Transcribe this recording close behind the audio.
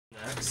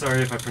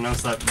Sorry if I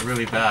pronounced that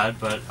really bad,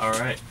 but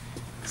alright.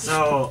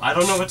 So, I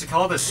don't know what to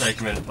call this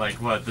segment.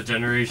 Like, what, the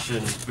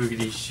Generation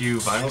Boogity Shoe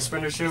Vinyl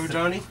Sprinter Show,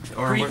 Johnny?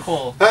 Or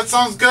Prequel. That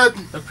sounds good.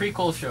 The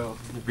prequel show.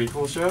 The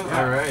prequel show?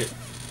 Yeah. Alright.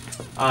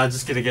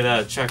 Just gonna get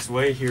out of Chuck's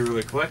way here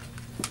really quick.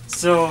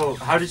 So,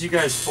 how did you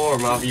guys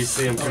form?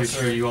 Obviously, I'm pretty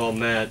sure you all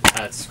met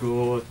at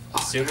school,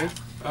 assuming?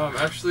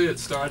 Actually, it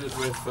started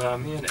with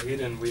me and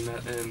Aiden. We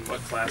met in, what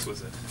class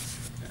was it?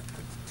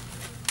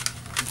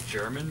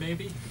 German,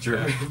 maybe?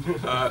 German.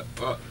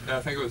 Well, I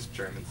think it was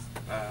German.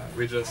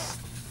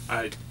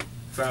 I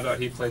found out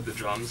he played the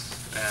drums,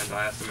 and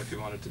I asked him if he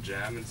wanted to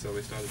jam, and so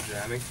we started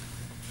jamming.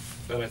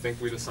 Then I think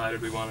we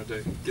decided we wanted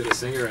to get a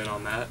singer in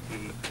on that,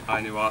 and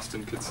I knew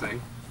Austin could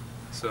sing.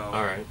 So,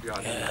 alright.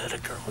 got him.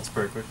 That's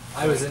perfect.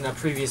 I was in a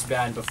previous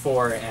band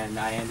before, and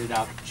I ended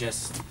up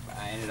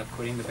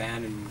quitting the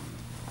band, and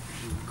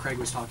Craig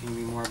was talking to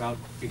me more about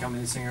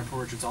becoming the singer of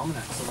Poor Richard's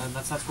Almanac. So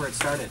that's where it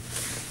started.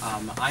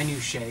 I knew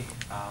Shay.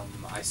 I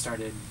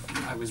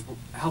was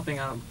helping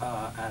out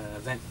at an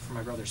event for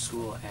my brother's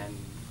school, and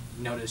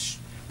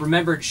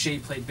remembered Shay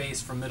played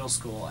bass from middle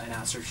school, and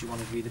asked her if she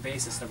wanted to be the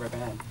bassist of our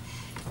band.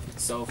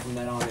 So from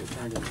then on, it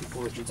turned into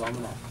Poor Richard's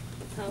Almanac.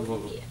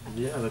 Well,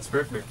 yeah, that's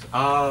perfect.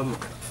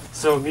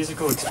 So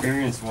musical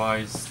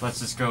experience-wise, let's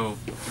just go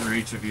through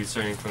each of you,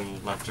 starting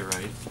from left to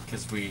right,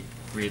 because we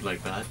read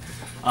like that.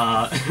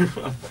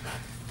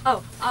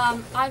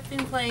 I've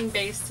been playing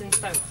bass since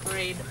about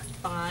grade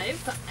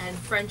 5, and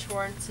French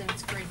horn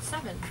since grade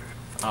 7.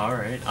 All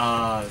right.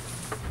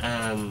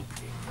 And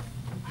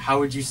how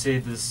would you say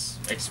this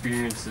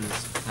experiences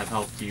have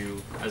helped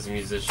you as a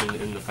musician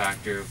in the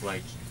factor of,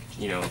 like,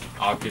 you know,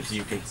 octaves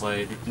you can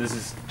play? This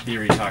is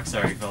theory talk,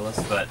 sorry fellas,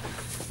 but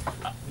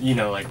you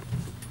know, like.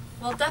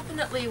 Well,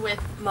 definitely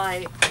with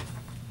my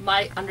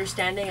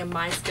understanding and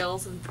my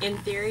skills in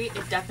theory,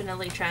 it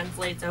definitely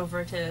translates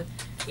over to,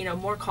 you know,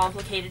 more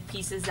complicated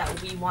pieces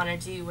that we want to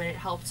do, and it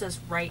helps us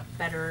write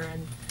better,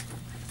 and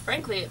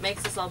frankly, it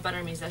makes us all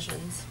better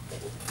musicians.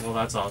 Well,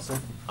 that's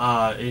awesome.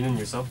 Aiden,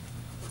 yourself?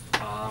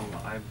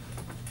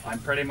 I'm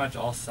pretty much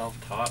all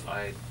self-taught.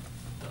 I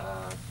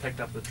picked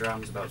up the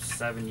drums about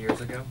 7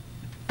 years ago,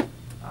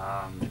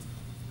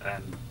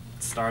 and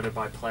started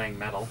by playing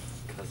metal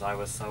because I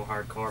was so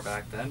hardcore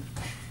back then.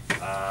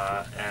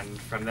 And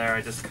from there,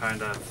 I just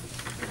kind of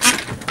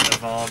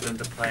evolved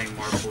into playing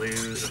more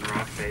blues and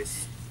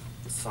rock-based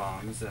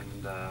songs.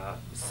 And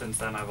since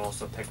then, I've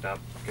also picked up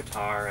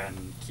guitar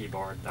and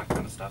keyboard, that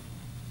kind of stuff.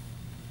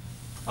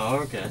 Oh,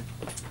 okay.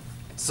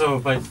 So,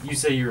 but you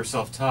say you were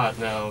self-taught.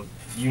 Now,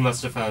 you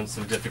must have found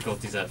some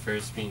difficulties at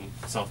first being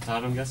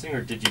self-taught, I'm guessing,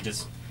 or did you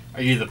just...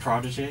 Are you the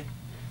protege?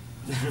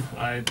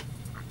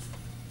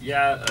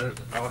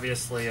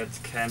 Obviously it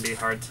can be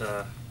hard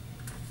to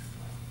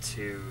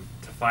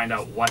find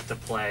out what to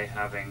play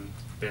having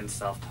been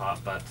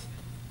self-taught, but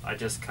I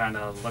just kind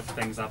of looked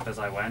things up as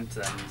I went,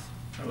 and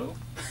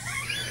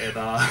it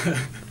all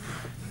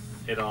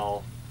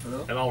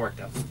worked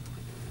out.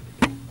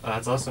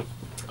 That's awesome.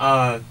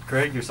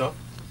 Craig, yourself?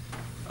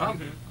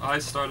 I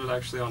started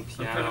actually on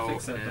piano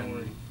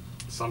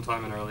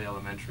sometime in early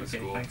elementary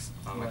school. Thanks.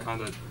 I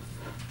kind of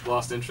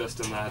lost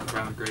interest in that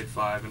around grade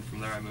 5, and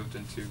from there I moved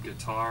into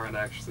guitar and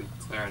actually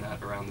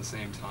clarinet around the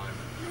same time.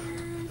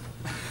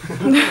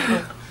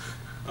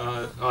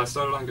 I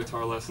started on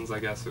guitar lessons, I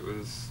guess it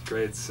was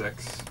grade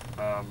 6,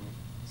 so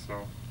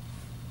I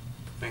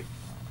think,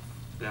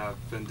 yeah,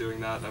 I've been doing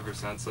that ever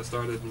since. I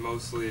started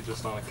mostly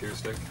just on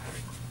acoustic,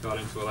 got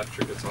into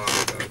electric guitar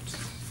about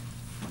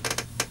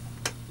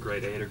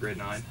grade 8 or grade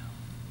 9,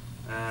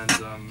 and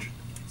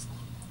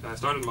I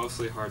started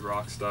mostly hard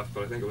rock stuff,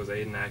 but I think it was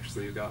Aiden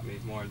actually who got me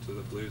more into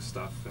the blues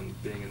stuff, and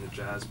being in the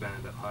jazz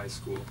band at high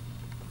school,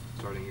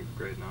 starting in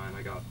grade 9,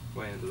 I got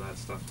way into that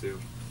stuff too.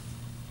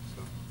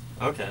 So.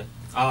 Okay.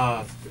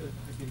 How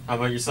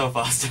about yourself,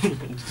 Austin?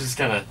 Just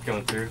kind of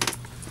going through.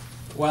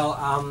 Well,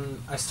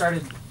 I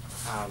started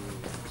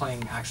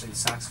playing actually the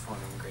saxophone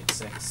in grade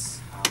 6.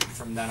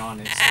 From then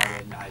on,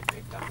 I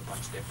picked up a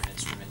bunch of different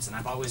instruments, and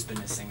I've always been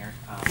a singer.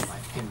 I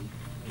can,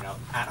 you know,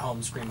 at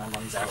home scream my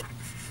lungs out,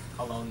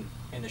 alone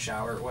in the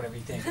shower, whatever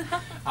you think.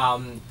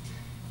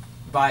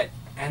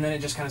 And then it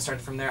just kind of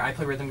started from there. I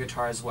play rhythm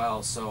guitar as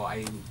well, so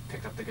I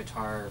picked up the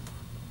guitar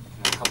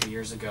a couple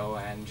years ago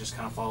and just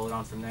kind of followed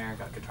on from there.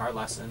 Got guitar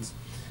lessons.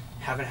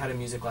 Haven't had a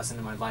music lesson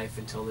in my life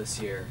until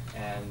this year,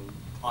 and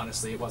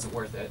honestly, it wasn't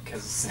worth it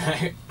because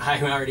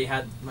I already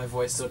had my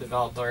voice so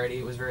developed already.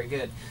 It was very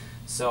good.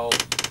 So,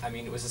 I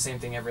mean, it was the same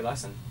thing every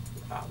lesson.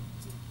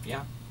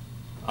 Yeah.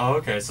 Oh,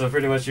 okay. So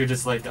pretty much you're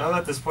just like, I'm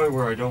at this point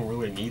where I don't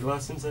really need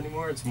lessons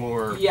anymore. It's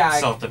more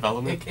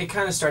self-development. It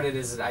kind of started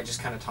as I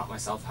just kind of taught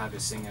myself how to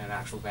sing in an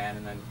actual band,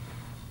 and then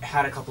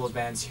had a couple of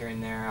bands here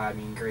and there. I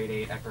mean, grade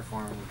 8, I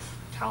performed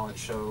talent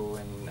show,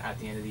 and at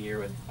the end of the year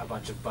with a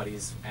bunch of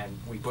buddies, and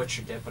we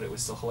butchered it, but it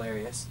was still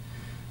hilarious.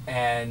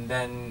 And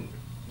then,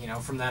 you know,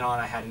 from then on,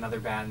 I had another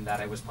band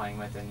that I was playing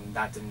with, and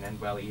that didn't end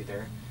well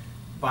either.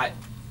 But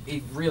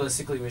it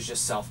realistically was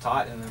just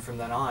self-taught, and then from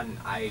then on,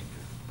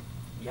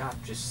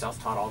 just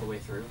self-taught all the way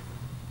through.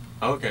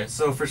 Okay,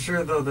 so for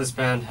sure though, this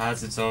band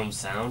has its own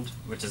sound,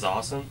 which is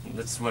awesome.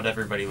 That's what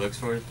everybody looks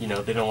for. You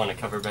know, they don't want a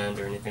cover band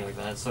or anything like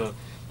that. So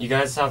you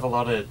guys have a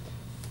lot of,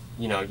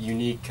 you know,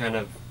 unique kind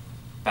of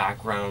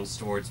backgrounds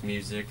towards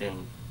music,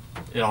 and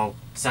it all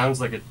seems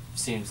like it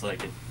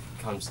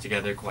comes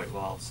together quite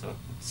well. So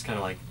it's kind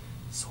of like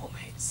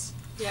soulmates.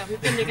 Yeah,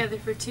 we've been together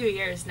for 2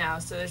 years now,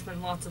 so there's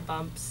been lots of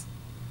bumps.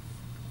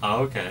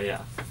 Oh, okay,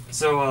 yeah.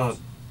 So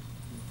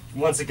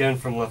once again,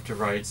 from left to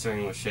right,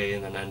 starting with Shay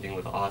and then ending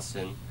with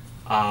Austin.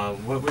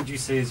 What would you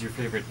say is your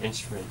favorite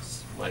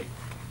instruments? Like,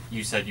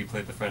 you said you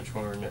played the French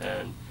horn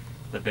and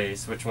the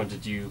bass. Which one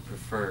did you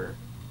prefer?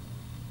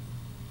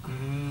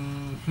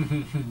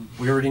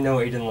 We already know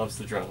Aiden loves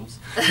the drums.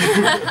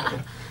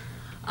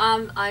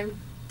 I'm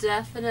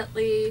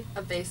definitely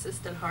a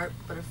bassist at heart,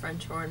 but a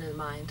French horn in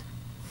mind.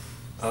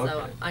 So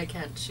Okay. I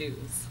can't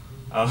choose.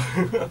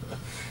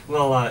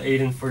 Well,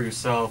 Aiden, for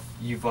yourself,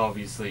 you've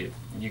obviously,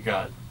 you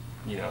got,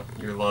 you know,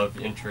 your love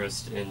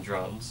interest in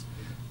drums.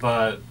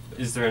 But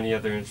is there any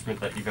other instrument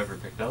that you've ever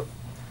picked up?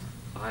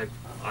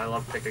 I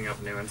love picking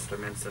up new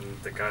instruments,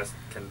 and the guys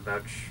can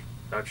vouch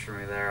for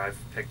me there. I've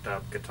picked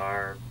up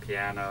guitar,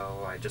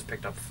 piano. I just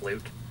picked up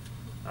flute,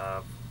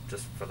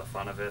 just for the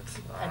fun of it.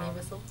 Penny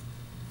whistle.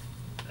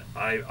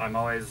 I'm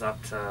always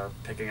up to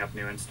picking up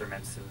new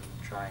instruments and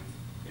trying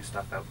new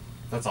stuff out.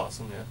 That's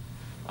awesome,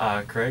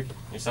 yeah. Craig,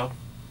 yourself?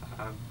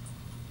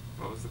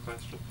 What was the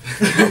question?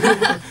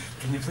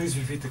 Can you please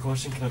repeat the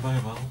question? Can I buy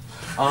a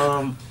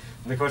bottle?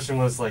 The question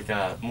was like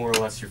more or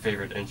less your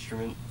favorite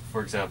instrument.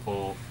 For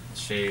example,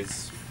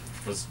 Shay's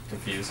was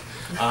confused.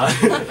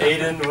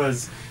 Aiden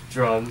was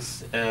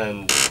drums,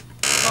 and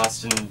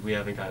Austin we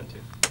haven't gotten to.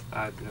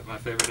 My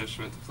favorite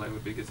instrument to play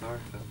would be guitar.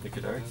 The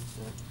guitar?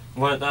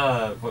 Yeah.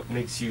 Yeah. What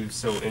makes you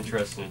so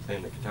interested in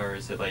playing the guitar?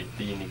 Is it like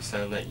the unique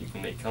sound that you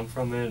can make come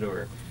from it,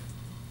 or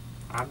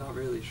I'm not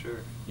really sure.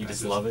 you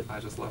just love it? I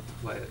just love to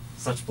play it.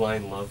 Such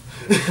blind love.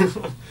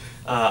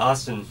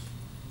 Austin.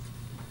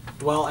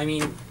 Well, I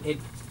mean, it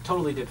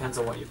totally depends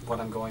on what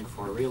I'm going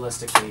for.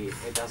 Realistically,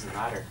 it doesn't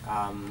matter.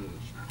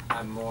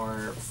 I'm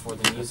more for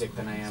the music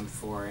than I am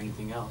for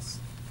anything else.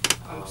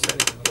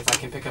 If I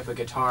can pick up a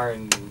guitar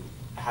and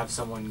have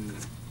someone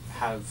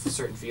have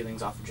certain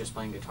feelings off of just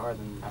playing guitar,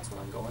 then that's what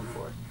I'm going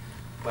for.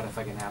 But if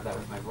I can have that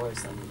with my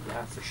voice, then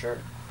yeah, for sure.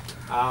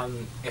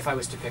 If I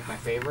was to pick my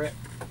favorite,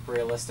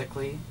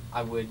 realistically,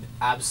 I would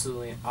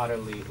absolutely,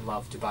 utterly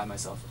love to buy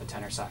myself a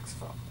tenor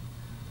saxophone.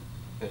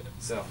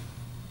 So.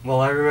 Well,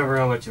 I remember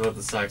how much you loved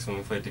the sax when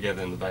we played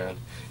together in the band.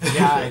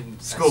 Yeah,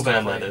 and School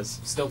band, that is.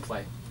 Still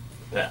play.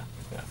 Yeah,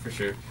 for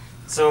sure.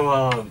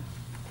 So,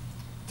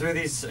 through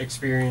these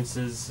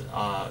experiences,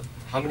 how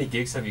many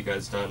gigs have you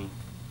guys done?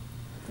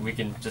 We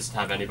can just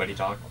have anybody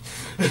talk.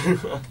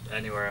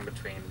 Anywhere in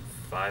between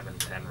 5 and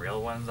 10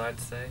 real ones, I'd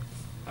say.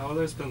 Oh,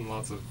 there's been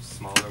lots of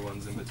smaller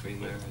ones in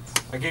between there.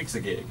 A gig's a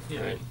gig,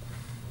 Yeah. right?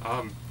 I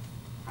don't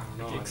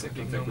know. I don't Gigs are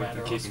think no we've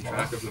matter been how keeping small.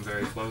 track of them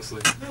very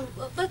closely.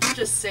 Well, let's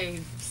just say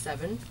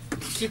 7.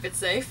 Keep it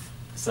safe.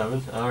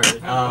 7? Alright.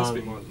 It must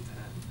be more than 10.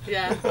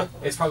 Yeah.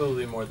 It's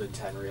probably more than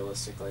 10,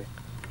 realistically.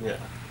 Yeah.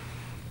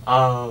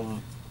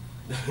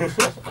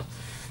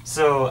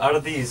 So, out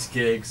of these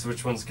gigs,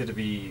 which one's going to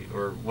be,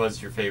 or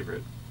was your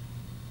favorite?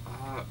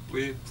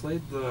 We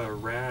played the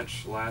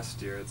ranch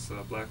last year. It's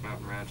Black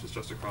Mountain Ranch. It's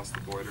just across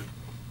the border.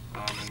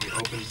 And we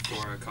opened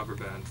for a cover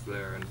band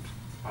there, and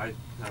I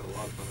had a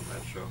lot of fun at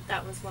that show.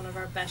 That was one of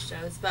our best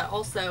shows, but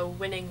also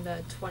winning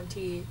the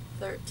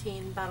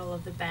 2013 Battle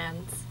of the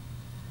Bands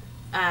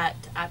at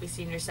Abbey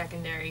Senior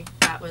Secondary,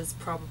 that was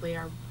probably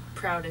our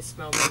proudest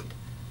moment.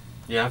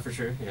 Yeah, for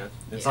sure, yeah.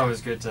 It's Yeah.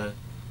 always good to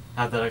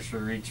have that extra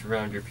reach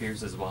around your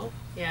peers as well.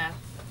 Yeah.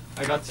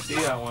 I got to see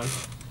that one.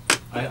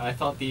 I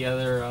thought the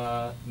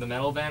other the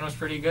metal band was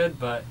pretty good,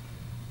 but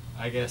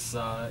I guess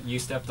you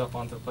stepped up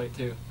onto the plate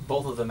too.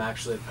 Both of them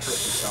actually hurt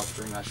themselves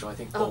during that show. I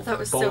think Oh, both, that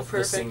was so both the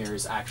perfect.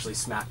 singers actually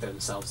smacked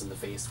themselves in the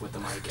face with the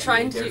mic and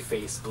Trying made their to-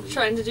 face bleed.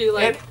 Trying to do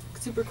like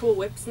And- super cool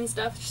whips and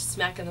stuff, just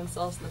smacking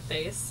themselves in the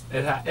face.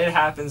 It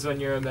happens when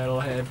you're a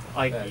metalhead.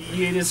 Like Yeah.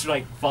 you just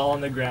like fall on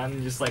the ground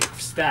and just like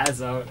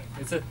spaz out.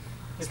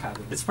 It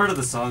happens. It's part of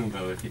the song,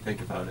 though, if you think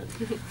about it.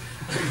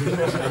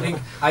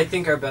 I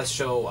think our best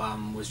show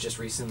was just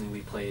recently.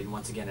 We played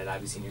once again at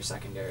Abbey Senior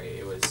Secondary.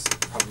 It was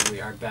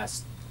probably our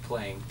best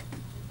playing.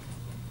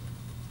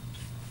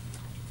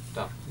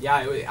 So, yeah,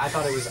 I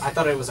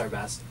thought it was our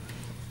best.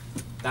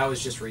 That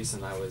was just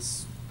recent. That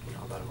was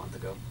about a month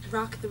ago.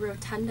 Rock the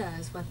Rotunda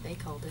is what they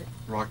called it.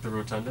 Rock the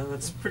Rotunda?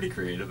 That's pretty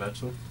creative,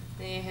 actually.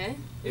 Uh-huh.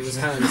 It was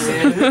kind of the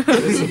same.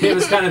 It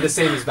was kind of the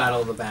same as Battle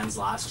of the Bands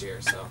last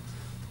year. So.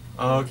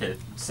 Oh, okay.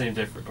 Same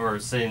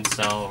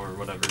style or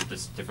whatever,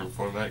 just different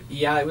format.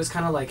 Yeah, it was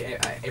kind of like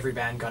every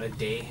band got a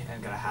day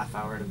and got a half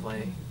hour to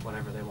play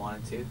whatever they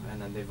wanted to,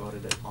 and then they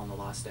voted it on the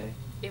last day.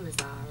 It was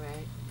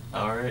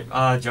alright.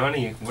 Alright.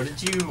 Johnny, what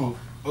did you...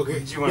 Okay. What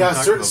did you want to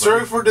talk about, Sorry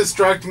buddy? for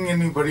distracting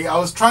anybody. I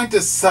was trying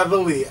to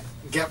subtly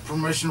get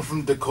permission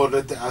from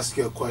Dakota to ask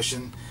you a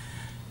question.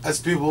 As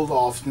people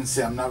often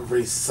say, I'm not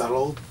very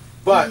subtle,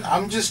 but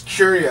I'm just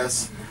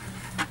curious.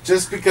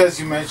 just because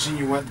you mentioned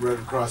you went right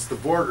across the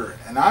border.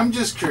 And I'm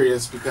just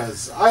curious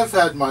because I've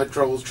had my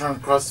troubles trying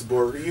to cross the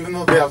border, even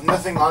though they have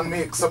nothing on me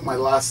except my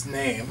last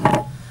name.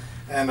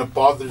 And it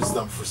bothers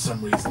them for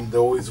some reason. They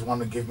always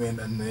want to give me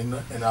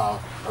a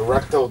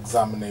rectal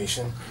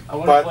examination. I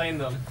wouldn't But blame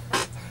them.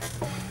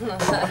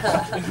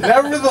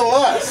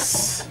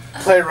 nevertheless,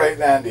 Playwright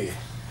Andy,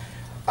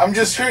 I'm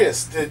just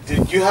curious.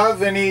 Did you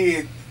have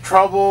any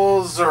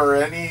troubles or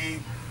any?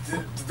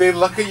 Did they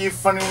look at you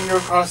funny when you were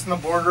crossing the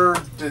border?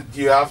 Did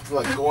you have to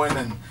like go in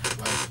and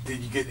like?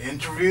 Did you get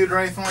interviewed or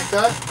anything like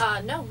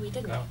that? No, we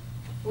didn't. No.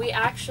 We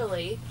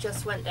actually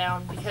just went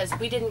down because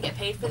we didn't get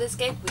paid for this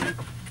gig.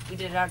 We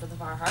did it out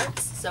of our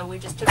hearts. So we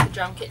just took the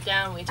drum kit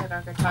down. We took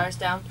our guitars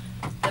down.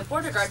 The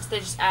border guards, they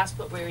just asked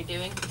what we were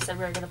doing. We said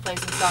we were going to play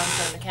some songs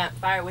around the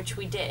campfire, which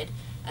we did.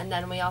 And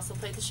then we also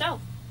played the show.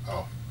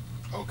 Oh,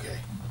 okay.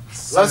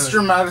 Less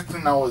dramatic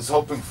than I was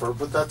hoping for,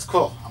 but that's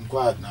cool. I'm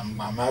glad. I'm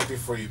happy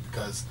for you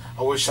because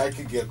I wish I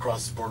could get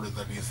across the border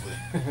that easily.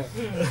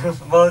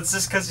 Well, it's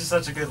just because you're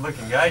such a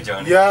good-looking guy,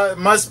 Johnny. Yeah, it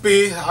must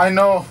be. I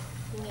know.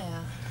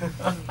 Yeah.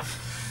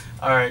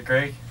 All right,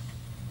 Greg.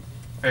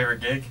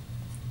 Favorite gig?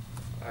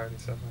 I already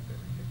said my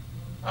favorite gig.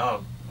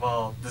 Oh,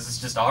 well, this is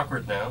just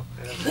awkward now.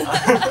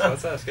 Yeah.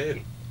 Let's ask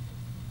Aiden.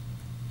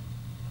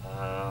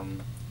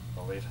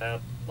 Well, we've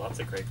had lots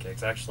of great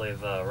gigs. Actually,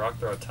 the Rock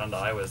the Rotunda,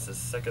 I was as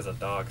sick as a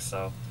dog,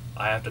 so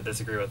I have to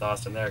disagree with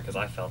Austin there because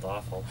I felt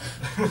awful.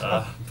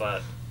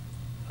 But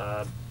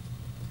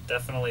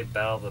definitely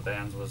Battle of the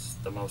Bands was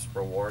the most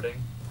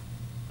rewarding.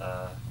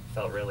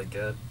 Felt really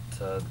good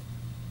to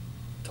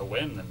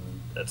win,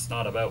 and it's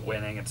not about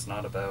winning. It's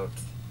not about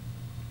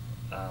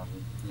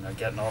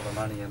getting all the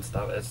money and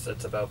stuff.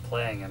 It's about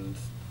playing, and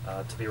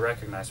to be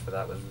recognized for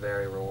that was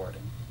very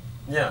rewarding.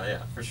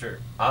 Yeah, for sure.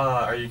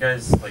 Are you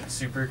guys like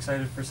super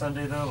excited for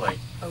Sunday though? Like,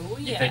 Oh,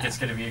 yeah. you think it's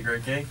gonna be a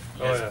great gig?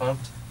 You Oh, guys yeah.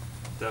 pumped?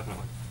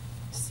 Definitely.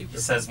 Super He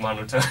says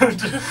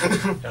monotoned.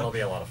 It'll be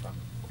a lot of fun.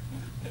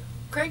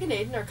 Craig and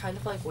Aiden are kind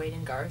of like Wade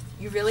and Garth.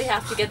 You really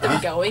have to get them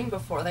going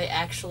before they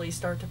actually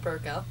start to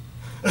perk up.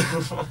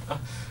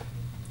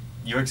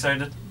 You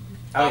excited?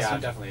 Oh yeah, Austin?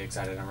 I'm definitely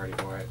excited. I'm ready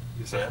for it.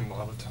 You said Yeah.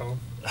 monotone.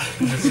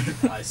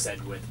 I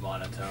said with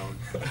monotone.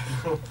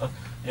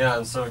 Yeah,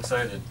 I'm so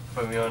excited.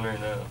 Put me on right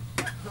now.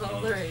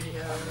 On the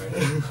radio.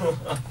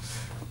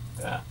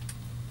 Yeah.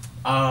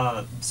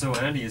 So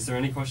Andy, is there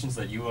any questions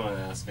that you want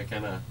to ask? I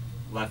kind of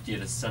left you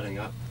to setting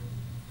up.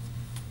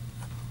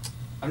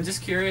 I'm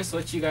just curious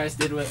what you guys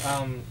did with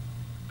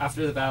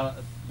after the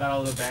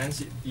battle of the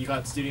bands. You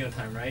got studio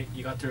time, right?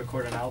 You got to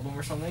record an album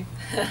or something.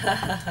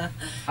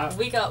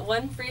 We got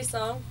one free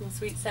song from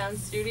Sweet Sound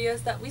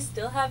Studios that we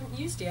still haven't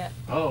used yet.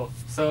 Oh,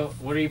 so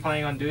what are you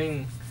planning on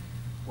doing?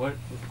 What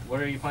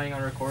are you planning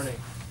on recording?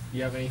 Do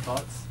you have any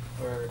thoughts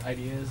or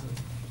ideas? And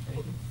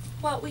anything?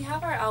 Well, we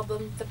have our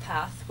album, The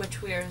Path,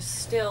 which we are it's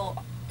still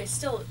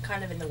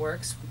kind of in the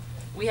works.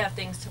 We have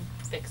things to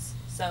fix,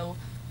 so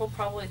we'll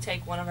probably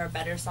take one of our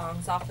better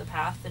songs off The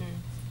Path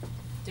and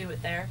do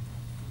it there.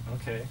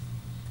 Okay.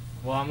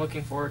 Well, I'm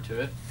looking forward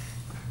to it.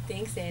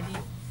 Thanks, Andy.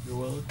 You're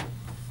welcome.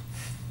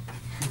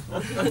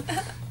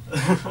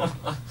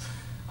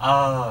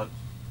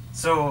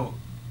 So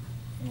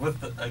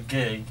with a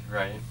gig,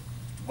 right?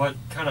 What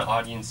kind of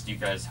audience do you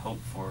guys hope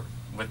for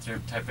with your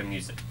type of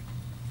music?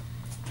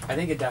 I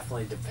think it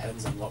definitely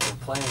depends on what we're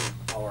playing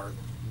or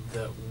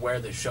where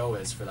the show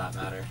is, for that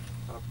matter.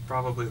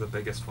 Probably the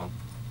biggest one.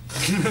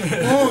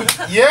 Ooh,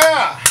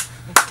 yeah.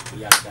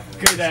 Yeah,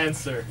 definitely. Good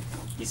answer.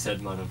 He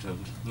said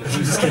monotoned.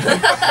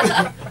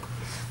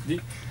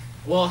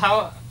 Well,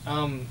 how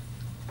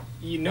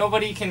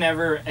nobody can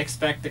ever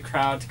expect the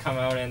crowd to come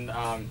out and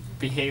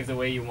behave the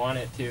way you want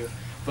it to.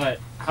 But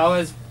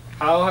how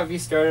have you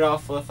started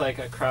off with like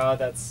a crowd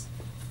that's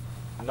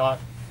not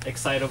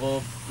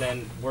excitable,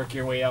 then work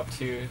your way up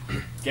to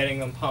getting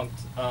them pumped?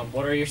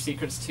 What are your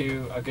secrets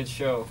to a good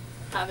show?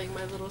 Having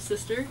my little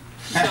sister,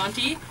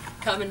 Shanti,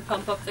 come and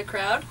pump up the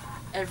crowd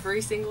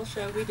every single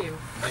show we do.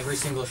 Every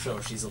single show,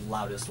 she's the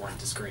loudest one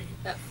to scream.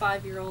 That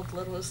 5-year-old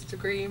littlest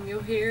scream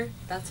you'll hear,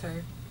 that's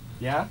her.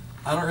 Yeah?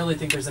 I don't really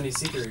think there's any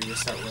secret. You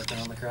just start working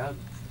on the crowd.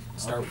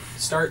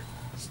 Start.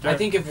 I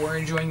think if we're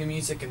enjoying the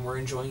music and we're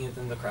enjoying it,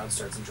 then the crowd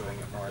starts enjoying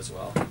it more as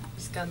well.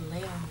 Just gotta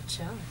lay on the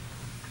cello.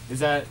 Is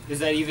that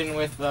even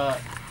with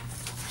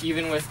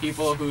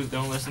people who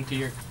don't listen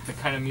to the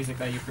kind of music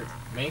that you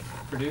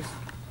produce?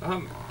 I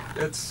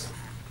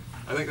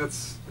think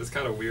it's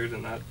kind of weird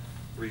in that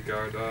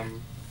regard.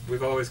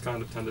 We've always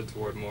kind of tended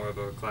toward more of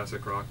a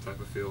classic rock type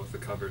of feel with the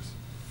covers,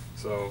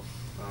 so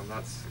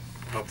that's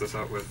helped us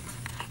out with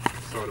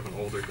sort of an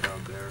older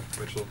crowd there,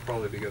 which will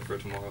probably be good for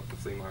tomorrow at the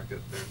flea market.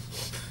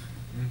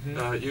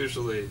 There's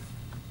usually,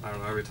 I don't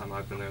know, every time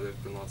I've been there, there's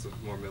been lots of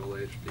more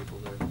middle-aged people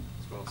there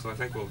as well, so I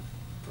think that'll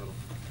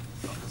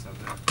help us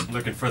out there.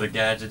 Looking for the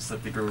gadgets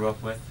that they grew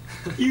up with.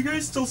 You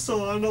guys still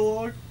sell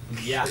analog?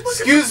 Yeah.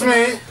 Excuse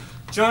me.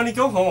 Johnny,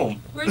 go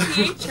home. We're the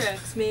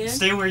 8-tracks, man.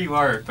 Stay where you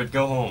are, but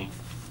go home.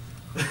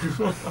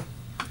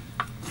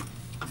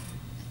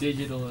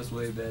 Digital is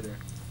way better.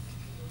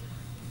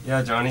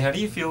 Yeah, Johnny, how do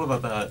you feel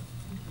about that?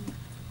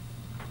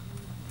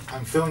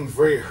 I'm feeling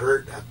very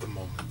hurt at the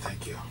moment.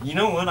 Thank you. You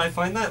know what? I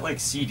find that like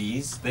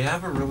CDs, they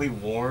have a really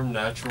warm,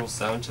 natural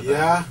sound to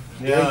them.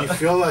 Yeah. You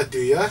feel that, do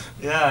you?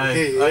 Yeah.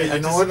 Okay, you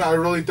know what? I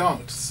really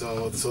don't.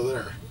 So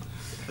there.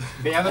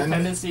 They have a And-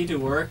 tendency to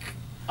work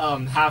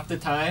half the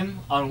time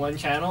on one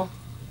channel.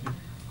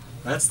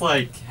 That's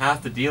like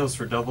half the deals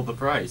for double the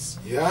price.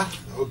 Yeah.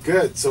 Oh,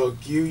 good. So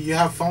you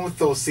have fun with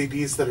those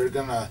CDs that are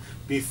gonna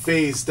be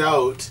phased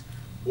out,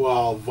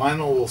 while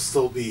vinyl will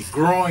still be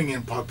growing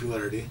in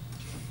popularity.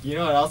 You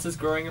know what else is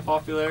growing in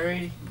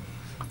popularity?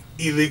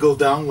 Illegal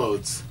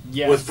downloads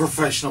Yes. with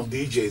professional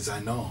DJs. I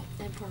know.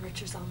 And Poor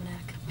Richard's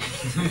Almanac.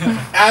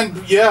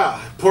 And yeah,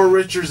 Poor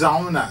Richard's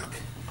Almanac.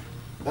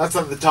 That's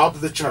at the top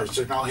of the charts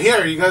right now.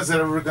 Here, you guys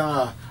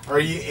are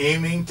you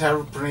aiming to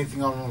ever put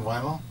anything out on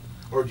vinyl?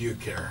 Or do you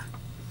care?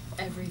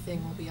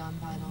 Everything will be on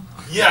vinyl.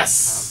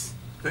 Yes!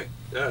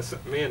 So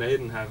me and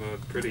Aiden have a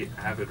pretty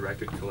avid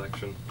record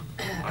collection,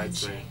 I'd And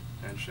say. Shay.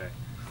 And Shay.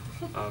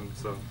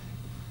 So,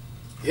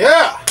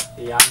 Yeah!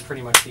 Yeah, I'm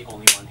pretty much the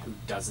only one who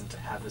doesn't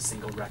have a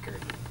single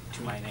record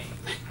to my name.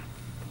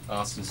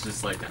 Austin's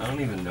just like, I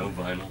don't even know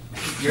vinyl.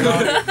 You're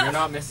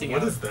not missing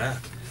out. that?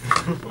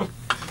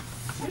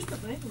 Where's the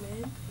vinyl,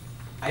 man?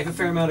 I have a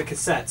fair amount of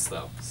cassettes,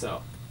 though,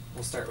 so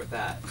we'll start with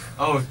that.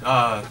 Oh,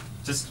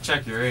 just to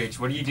check your age,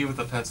 what do you do with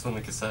the pencil and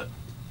the cassette?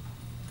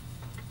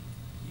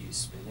 You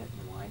spin it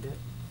and wind it.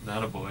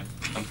 Not a boy.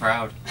 I'm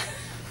proud.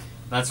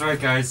 That's right,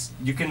 guys.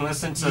 You can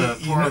listen to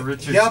You Poor know-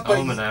 Richard's yeah, but-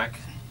 Almanac,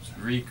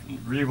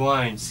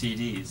 rewind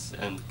CDs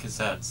and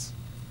cassettes.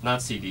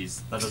 Not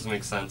CDs. That doesn't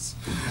make sense.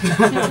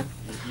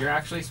 You're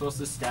actually supposed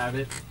to stab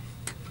it.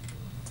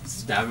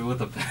 Stab it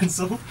with a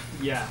pencil.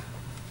 Yeah.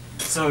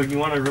 So you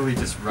want to really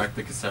just wreck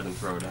the cassette and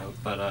throw it out,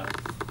 but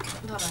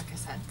Not on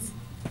cassettes.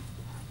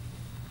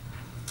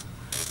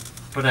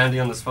 put Andy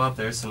on the spot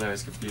there, so now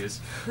he's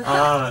confused.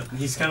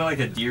 He's kind of like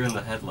a deer in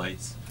the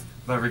headlights.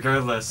 But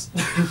regardless,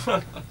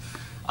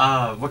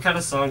 what kind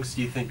of songs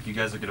do you think you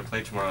guys are going to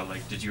play tomorrow?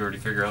 Like, did you already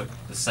figure out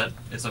the set?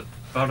 It's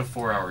about a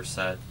 4-hour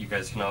set. You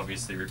guys can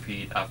obviously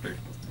repeat after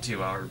the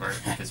 2-hour mark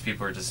because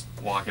people are just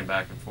walking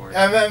back and forth.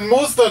 And then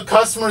most of the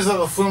customers at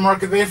the flea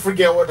market, they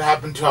forget what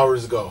happened 2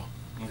 hours ago.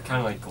 Kind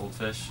of like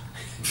goldfish.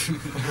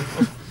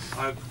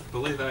 I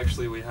believe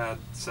actually we had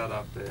set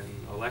up an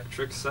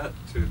electric set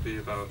to be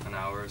about an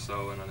hour or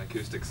so, and an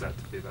acoustic set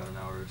to be about an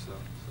hour or so.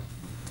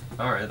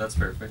 Alright, that's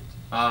perfect.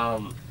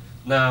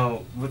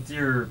 Now, with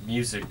your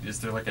music, is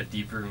there like a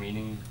deeper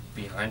meaning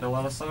behind a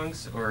lot of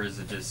songs? Or is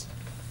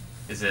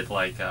it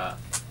like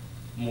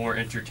more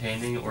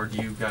entertaining, or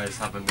do you guys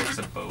have a mix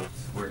of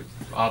both? Where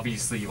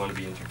obviously you want to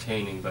be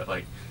entertaining, but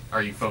like,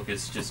 are you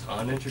focused just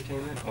on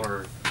entertainment,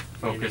 or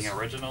focus? Meaning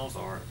originals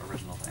or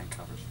originals and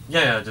covers?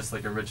 Yeah, just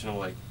like original,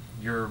 like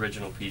your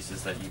original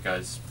pieces that you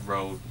guys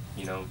wrote,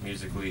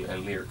 musically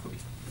and lyrically.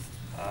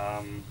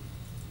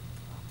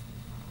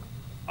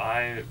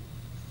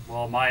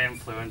 My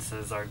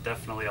influences are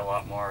definitely a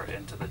lot more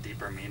into the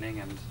deeper meaning,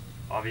 and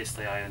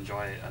obviously I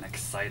enjoy an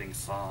exciting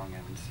song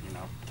and,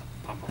 to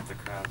pump up the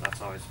crowd,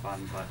 that's always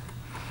fun, but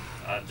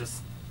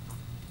just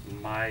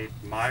my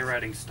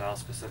writing style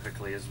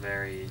specifically is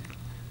very,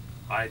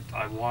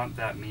 I want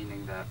that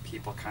meaning that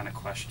people kind of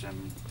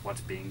question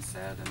what's being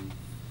said and,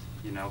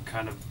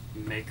 kind of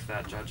make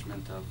that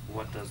judgment of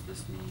what does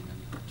this mean,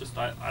 and just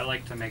I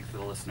like to make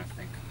the listener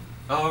think.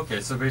 Oh, okay.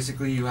 So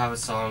basically, you have a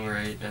song,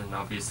 right? And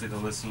obviously, the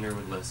listener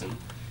would listen,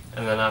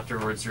 and then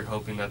afterwards, you're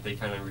hoping that they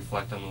kind of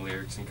reflect on the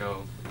lyrics and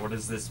go, "What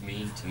does this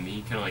mean to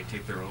me?" Kind of like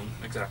take their own.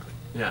 Exactly.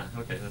 Yeah.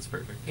 Okay, that's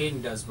perfect.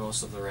 Aiden does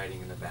most of the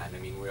writing in the band. I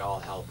mean, we all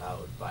help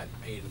out, but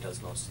Aiden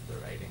does most of the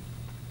writing.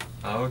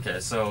 Oh, okay.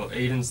 So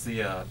Aiden's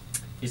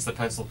he's the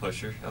pencil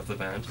pusher of the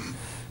band.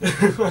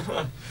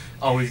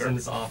 Always in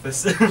his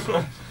office.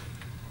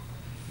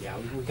 Yeah,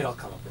 we could all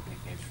come up with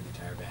nicknames for the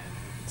entire band.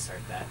 We can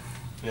start that.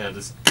 Yeah,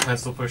 just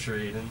pencil pusher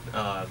Aiden.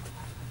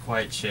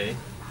 Quiet Shay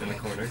in the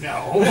corner.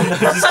 No.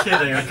 Just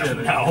kidding. I'm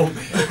kidding. No.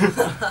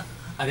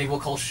 I think we'll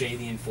call Shay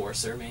the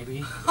enforcer,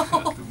 maybe.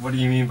 What do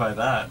you mean by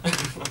that?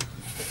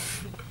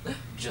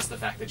 Just the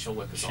fact that she'll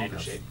whip us She all to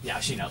knows. shape. Yeah,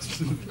 she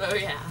knows. Oh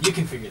yeah. You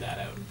can figure that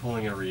out.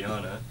 Pulling a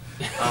Rihanna.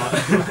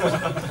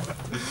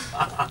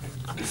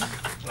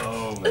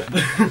 Oh man.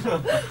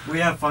 We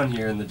have fun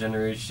here in the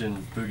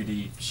Generation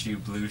Boogity Shoe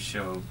Blues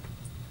Show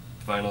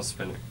vinyl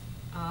spinner.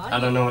 I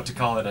don't know what to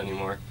call it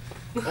anymore.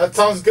 That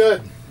sounds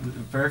good.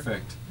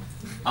 Perfect.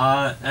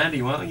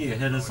 Andy, why don't you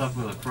hit us up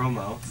with a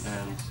promo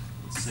and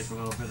let's take a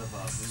little bit of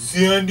a...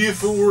 See, Andy,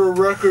 if it were a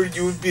record,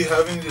 you would be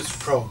having this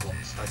problem.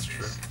 That's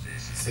true.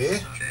 See?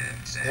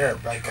 There,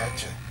 back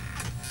at you.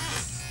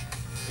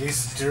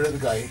 He's the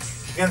guy.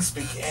 He can't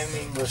speak any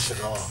English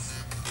at all.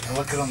 And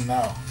look at him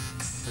now.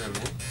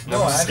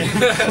 No, I'm just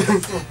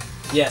Andy. kidding.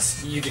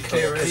 Yes, you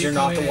declare, because you're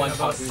not the one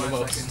talking the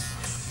most.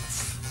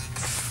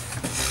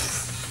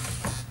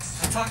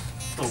 I talk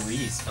the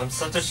least. I'm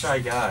such a shy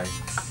guy.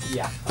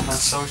 Yeah. I'm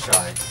so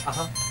shy.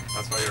 Uh-huh.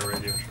 That's why you're a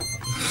radio show.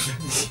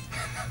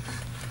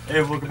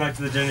 Hey, welcome back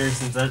to the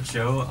Generation Z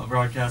show,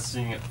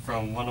 broadcasting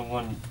from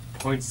 101.9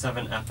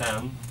 100.7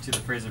 FM to the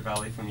Fraser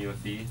Valley from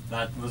UFE.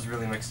 That was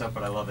really mixed up,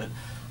 but I love it.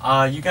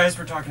 You guys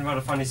were talking about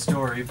a funny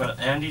story, but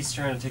Andy's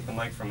trying to take the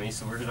mic from me,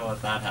 so we're gonna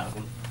let that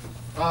happen.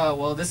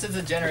 Well, this is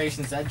a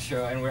Generation Z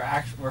show, and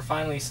we're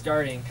finally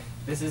starting.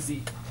 This is the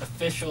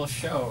official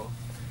show.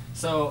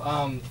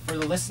 So, for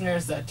the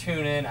listeners that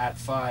tune in at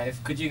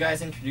 5, could you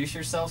guys introduce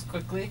yourselves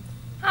quickly?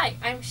 Hi,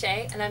 I'm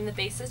Shay, and I'm the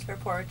bassist for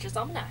Poor Richard's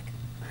Almanac.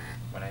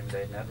 My name's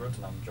Aiden Edwards,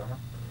 and I'm the drummer.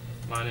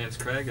 My name's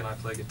Craig, and I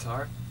play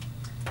guitar.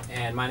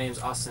 And my name's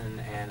Austin,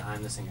 and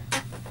I'm the singer.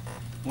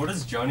 What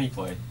does Johnny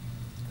play?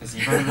 Is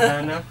he part of the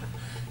band now?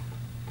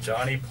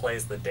 Johnny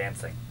plays the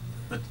dancing.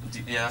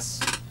 Yes.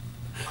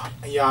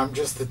 Yeah, I'm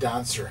just the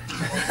dancer.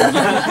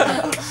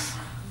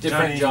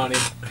 Different Johnny.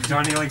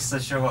 Johnny likes to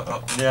show up.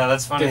 Oh, yeah,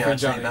 that's funny.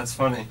 Different actually, Johnny. that's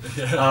funny.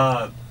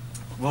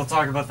 We'll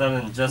talk about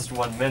that in just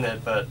 1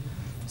 minute. But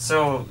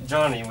so,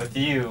 Johnny, with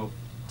you,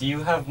 do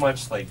you have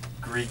much like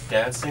Greek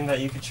dancing that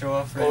you could show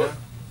off right now?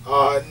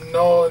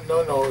 No.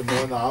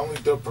 I only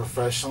do it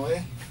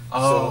professionally.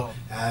 Oh.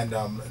 So,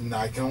 and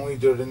I can only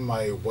do it in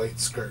my white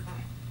skirt.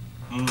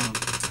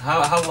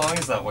 How long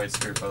is that white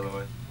skirt, by the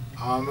way?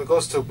 It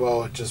goes to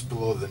about just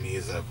below the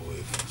knees, I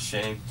believe.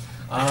 Shame.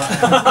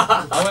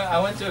 I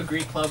went to a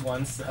Greek club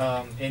once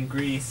in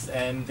Greece,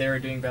 and they were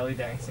doing belly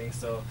dancing.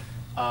 So,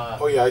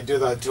 Oh yeah, I do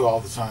that too all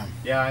the time.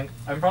 yeah,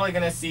 I'm probably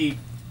gonna see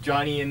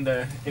Johnny in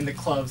the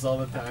clubs all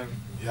the time.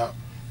 Yep.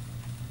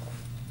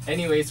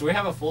 Anyways, we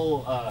have a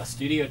full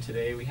studio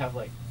today. We have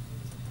like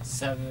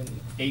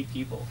 7, 8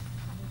 people.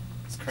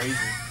 It's crazy.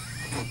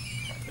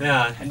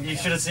 Yeah, and you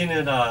should have seen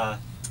it.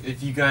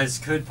 If you guys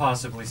could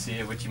possibly see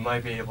it, which you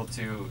might be able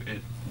to,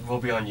 it will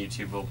be on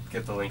YouTube. We'll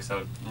get the links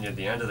out near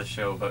the end of the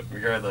show. But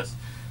regardless,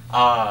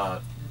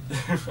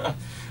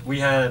 we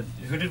had,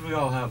 who did we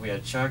all have? We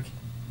had Chuck,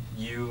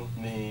 you,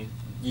 me,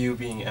 you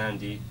being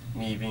Andy,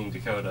 me being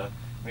Dakota.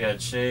 We had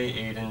Shay,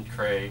 Aiden,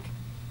 Craig,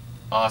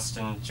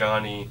 Austin,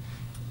 Johnny,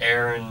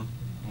 Aaron,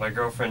 my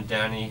girlfriend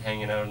Danny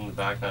hanging out in the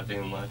back, not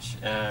doing much,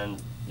 and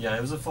yeah,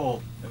 it was a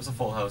full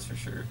house for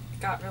sure.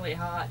 It got really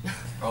hot.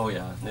 Oh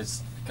yeah,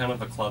 it's kind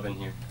of a club in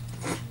here.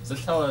 So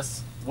tell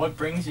us, what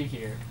brings you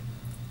here?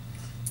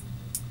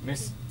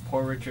 Miss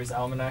Poor Richard's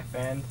Almanac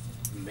Band?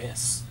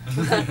 Miss.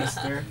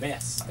 Mister?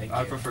 Miss. Thank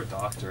I you. prefer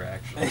doctor,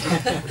 actually.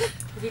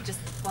 We just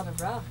want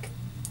to rock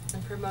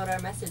and promote our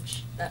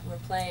message that we're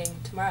playing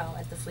tomorrow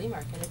at the flea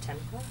market at 10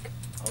 o'clock.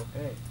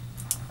 Okay,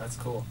 that's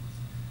cool.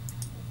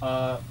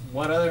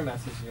 What other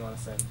message do you want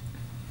to send?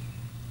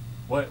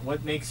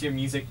 What makes your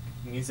music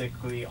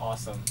musically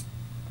awesome?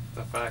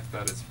 The fact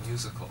that it's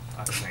musical,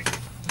 I think.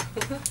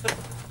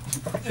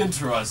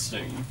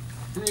 Interesting.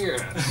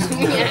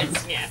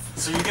 Yes, yes.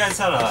 So you guys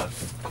had a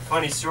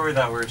funny story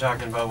that we were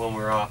talking about when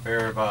we were off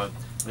air about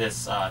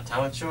this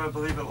talent show, I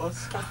believe it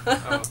was.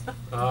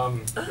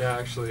 Yeah,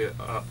 actually,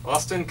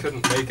 Austin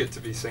couldn't make it to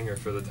be singer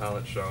for the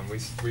talent show, and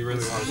we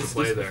really wanted to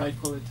play If there. I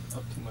pull it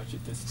up too much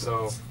at this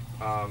So,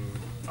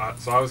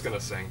 so I was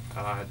gonna sing,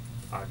 and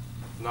I'm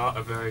not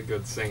a very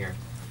good singer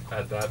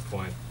at that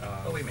point.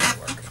 But we made it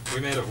work.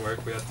 We made it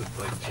work. We had to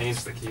like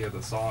change the key of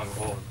the song a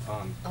whole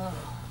ton.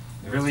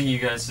 Really, you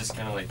guys just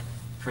kind of like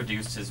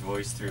produced his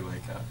voice through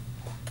like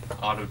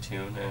auto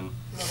tune, and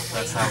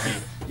that's how he.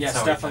 Yes,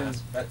 that's how he definitely.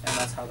 passed. And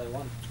that's how they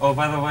won. Oh,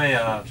 by the way,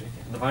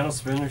 the Vinyl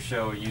Spinner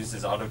show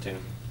uses auto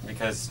tune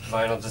because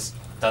vinyl just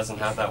doesn't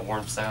have that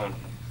warm sound.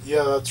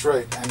 Yeah, that's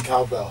right. And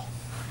cowbell.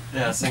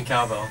 Yeah, sing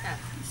cowbell. Yeah.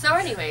 So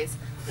anyways,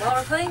 while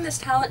we're playing this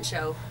talent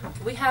show,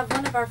 we have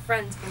one of our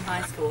friends from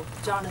high school,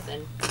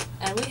 Jonathan,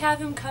 and we have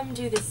him come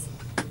do this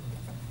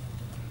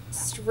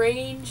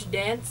strange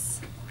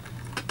dance.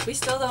 We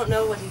still don't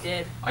know what he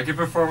did. I could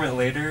perform it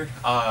later.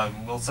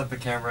 We'll set the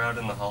camera out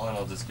in the hall and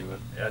I'll just do it.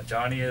 Yeah,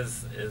 Johnny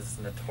is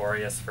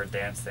notorious for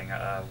dancing.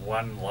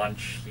 One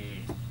lunch,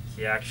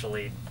 he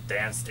actually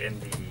danced in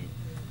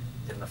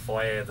the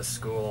foyer of the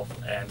school,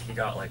 and he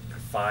got like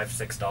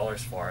 $5-6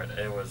 for it.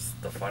 It was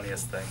the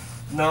funniest thing.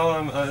 No,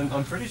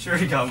 I'm pretty sure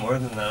he got more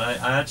than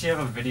that. I actually have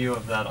a video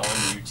of that on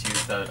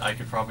YouTube that I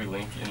could probably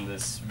link in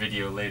this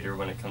video later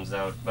when it comes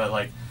out. But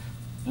like,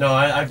 no,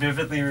 I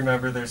vividly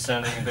remember there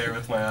standing there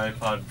with my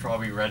iPod,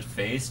 probably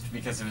red-faced,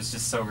 because it was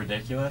just so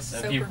ridiculous. So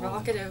and people...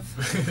 provocative.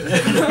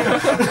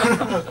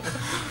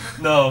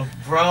 No,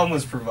 Brom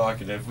was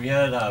provocative. We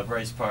had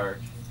Bryce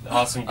Park,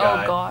 awesome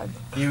guy. Oh God.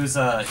 He was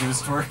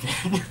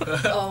twerking.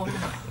 Oh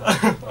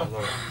no. Oh,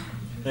 Lord.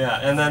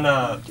 Yeah, and then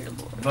Dear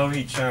Lord.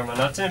 Mohit Sharma,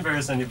 not to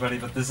embarrass anybody,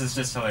 but this is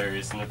just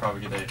hilarious, and they're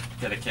probably gonna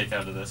get a kick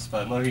out of this.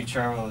 But Mohit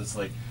Sharma was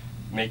like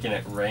making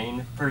it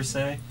rain per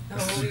se,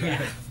 Oh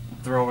yeah.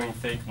 throwing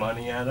fake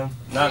money at him.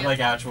 Not Yeah. like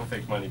actual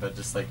fake money, but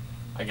just like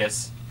I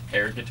guess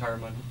air guitar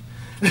money,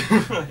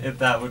 if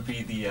that would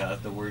be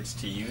the words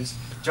to use.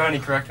 Johnny,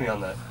 correct me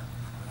on that.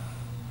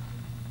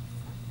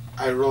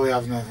 I really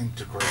have nothing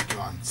to correct you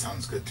on.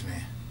 Sounds good to me.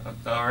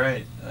 All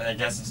right, I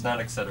guess it's not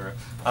etc.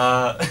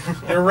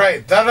 You're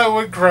right. That I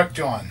would correct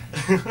you on.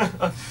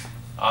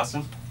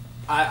 Austin.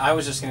 I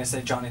was just gonna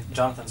say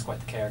Jonathan's quite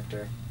the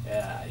character.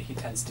 He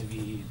tends to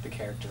be the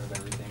character of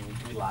everything.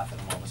 We laugh at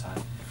him all the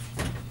time.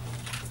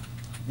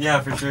 Yeah,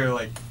 for sure.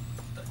 Like,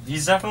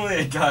 he's definitely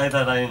a guy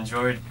that I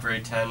enjoyed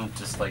grade 10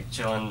 just like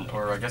chilling,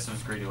 or I guess it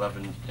was grade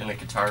 11 in the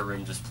guitar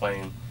room just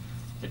playing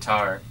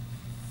guitar.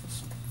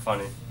 It's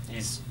funny.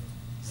 He's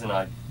an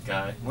odd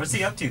guy. What's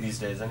he up to these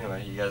days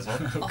anyway? You guys know?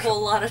 A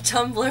whole lot of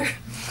Tumblr.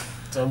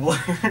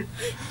 Tumblr.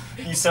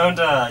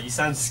 you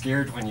sound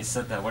scared when you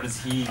said that. What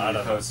is he I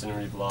don't know. reposting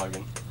and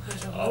reblogging?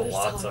 I don't Oh, want to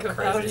lots talk of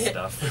about crazy it.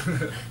 stuff.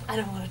 I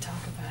don't want to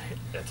talk about it.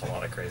 It's a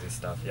lot of crazy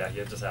stuff. Yeah,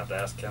 you just have to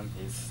ask him.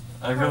 He's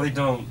I really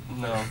don't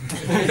know.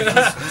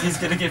 he's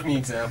gonna give me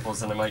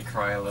examples and I might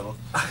cry a little.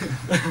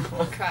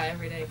 I cry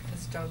every day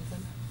because of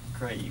Jonathan.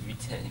 Cry every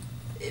time.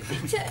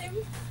 Every time.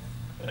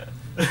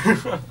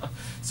 Yeah.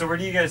 So where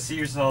do you guys see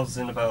yourselves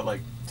in about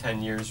like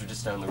 10 years or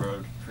just down the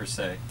road per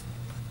se?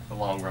 The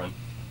long run.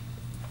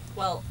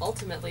 Well,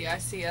 ultimately, I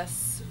see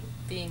us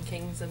being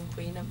kings and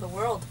queen of the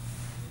world.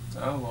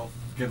 Oh well,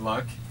 good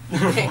luck.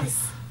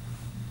 Thanks.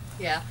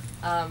 Yeah.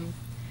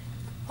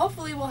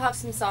 Hopefully we'll have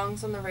some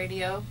songs on the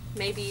radio.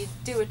 Maybe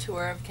do a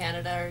tour of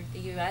Canada or the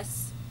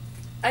US.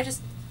 I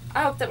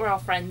hope that we're all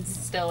friends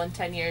still in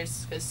 10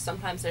 years, because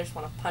sometimes I just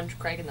want to punch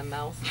Craig in the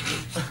mouth.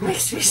 It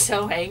makes me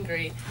so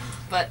angry.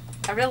 But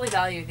I really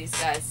value these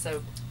guys,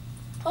 so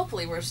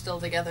hopefully we're still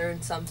together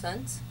in some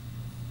sense.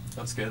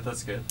 That's good,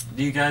 that's good.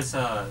 Do you guys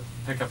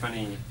pick up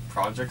any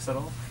projects at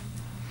all?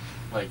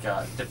 Like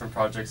different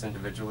projects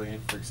individually?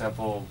 For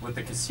example, with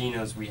the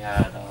casinos we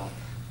had,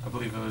 I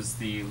believe it was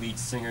the lead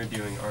singer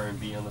doing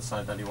R&B on the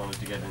side that he wanted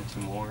to get into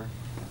more,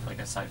 like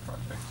a side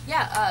project.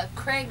 Yeah,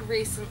 Craig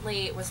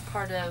recently was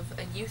part of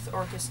a youth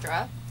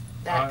orchestra.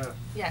 That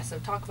yeah, so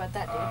talk about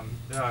that,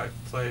 dude. Yeah, I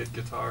played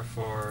guitar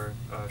for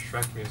a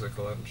Shrek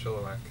musical out in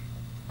Chilliwack.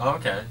 Oh,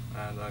 okay.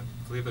 And I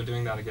believe they're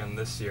doing that again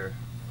this year.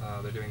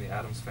 They're doing the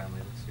Addams Family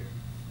this year.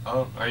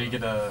 Oh, are you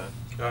gonna...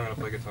 Yeah, I'm gonna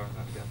play guitar in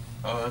that again.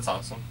 Oh, that's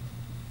awesome.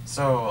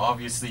 So,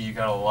 obviously you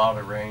got a lot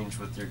of range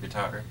with your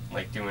guitar,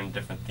 like doing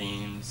different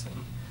themes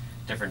and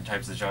different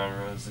types of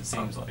genres, it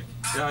seems like.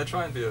 Yeah, I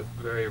try and be a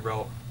very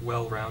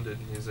well-rounded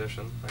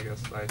musician, I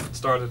guess. I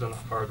started in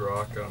hard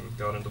rock,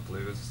 got into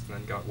blues, and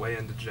then got way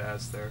into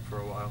jazz there for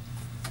a while.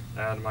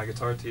 And my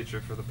guitar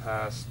teacher for the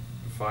past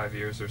 5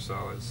 years or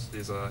so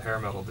he's a hair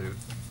metal dude.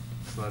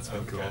 So that's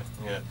been cool.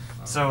 Yeah.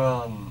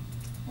 So,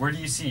 where do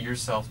you see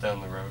yourself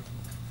down the road?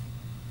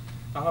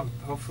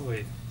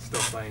 Hopefully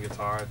still playing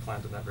guitar. I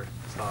plan to never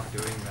stop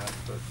doing that,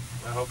 but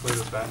hopefully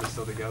this band is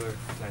still together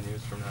 10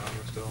 years from now and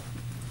we're still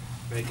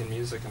making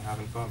music and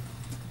having fun.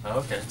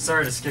 Okay.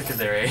 Sorry to skip you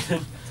there,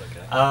 Aiden. It's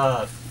okay.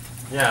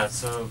 Yeah,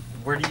 so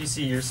where do you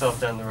see yourself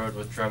down the road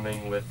with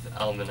drumming with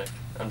Almanac?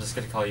 I'm just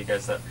going to call you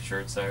guys that for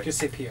short, sorry. Just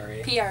say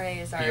PRA. PRA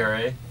is our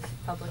PRA?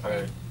 public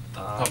Alright. name.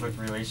 Public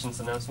relations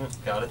announcement?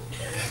 Got it?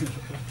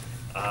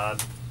 I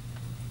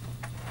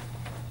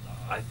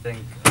think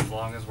as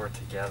long as we're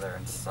together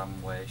in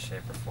some way,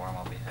 shape, or form,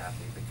 I'll be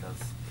happy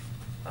because,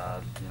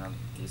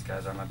 these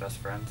guys are my best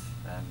friends,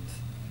 and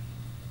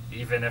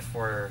even if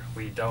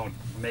we don't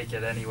make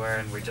it anywhere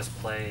and we just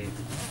play,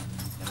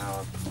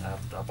 at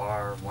a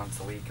bar once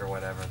a week or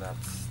whatever,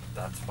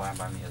 that's fine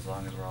by me as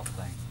long as we're all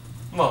playing.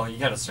 Well, you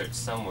gotta start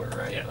somewhere,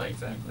 right? Yeah, like,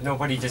 exactly.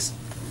 Nobody just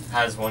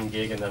has one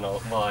gig and then,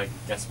 I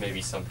guess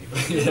maybe some people.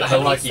 Yeah. The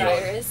lucky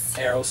Cyrus.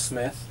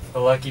 Aerosmith. The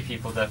lucky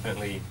people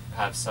definitely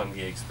have some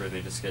gigs where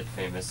they just get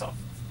famous off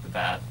the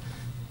bat.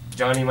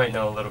 Johnny might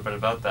know a little bit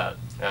about that,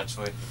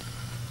 actually.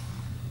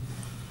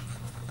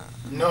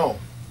 No.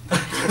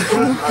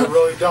 I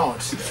really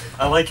don't.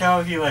 I like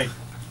how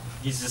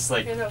he's just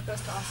like, You know,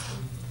 goes to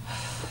Austin.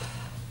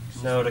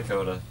 no,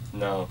 Dakota,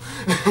 no.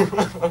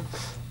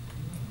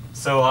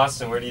 So,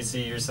 Austin, where do you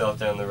see yourself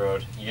down the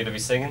road? You gonna be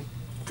singing?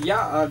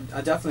 Yeah,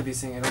 I'd definitely be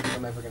singing. I don't think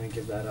I'm ever going to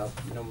give that up,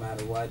 no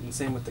matter what. And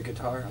same with the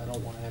guitar. I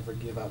don't want to ever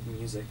give up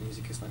music.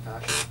 Music is my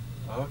passion.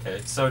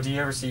 Okay, so do you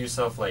ever see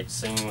yourself like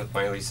singing with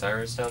Miley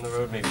Cyrus down the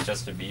road? Maybe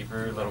Justin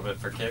Bieber, a little bit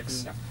for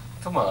kicks? No.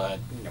 Come on.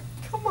 No.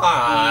 Come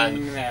on.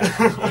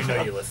 We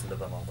know you listen to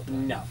them all the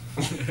time. No.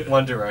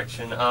 One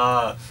Direction.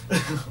 I'm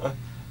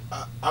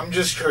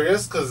just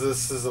curious because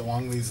this is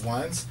along these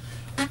lines.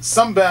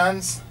 Some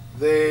bands,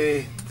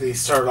 they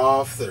start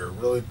off, they're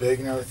really big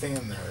and everything,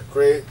 and they're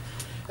great,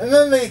 and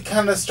then they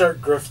kind of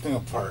start drifting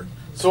apart.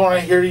 So when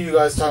I hear you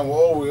guys talking,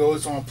 well, we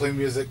always want to play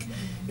music,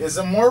 is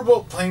it more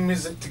about playing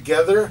music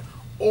together,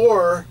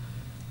 or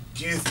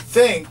do you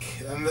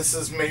think, and this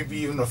is maybe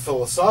even a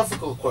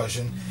philosophical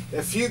question,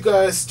 if you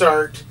guys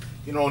start,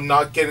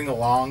 not getting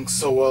along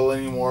so well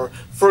anymore,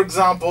 for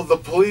example, the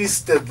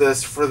Police did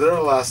this for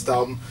their last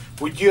album,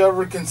 would you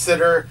ever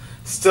consider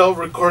still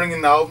recording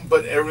an album,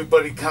 but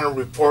everybody kind of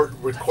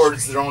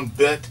records their own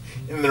bit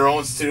in their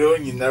own studio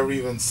and you never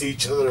even see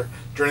each other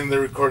during the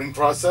recording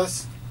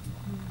process?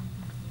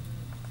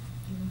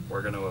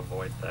 We're going to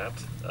avoid that.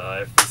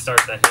 If we start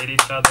to hate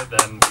each other,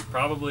 then we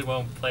probably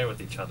won't play with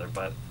each other,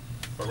 but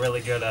we're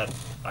really good at,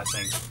 I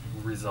think,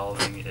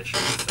 resolving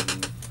issues,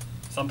 and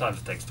sometimes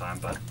it takes time,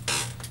 but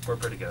we're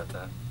pretty good at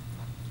that.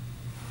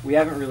 We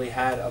haven't really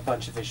had a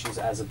bunch of issues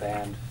as a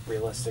band,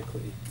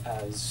 realistically,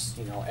 as,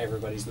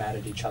 everybody's mad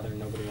at each other and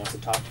nobody wants to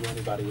talk to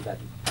anybody. That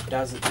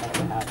doesn't tend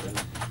to happen.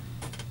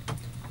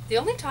 The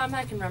only time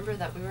I can remember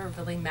that we were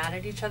really mad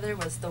at each other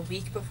was the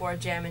week before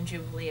Jam and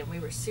Jubilee, and we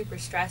were super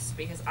stressed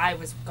because I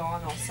was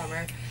gone all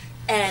summer.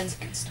 And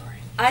Good story.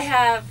 I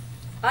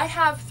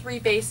have 3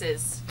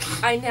 basses.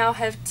 I now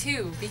have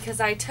 2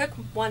 because I took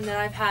one that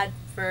I've had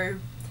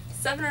for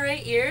 7 or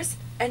 8 years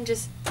and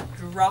just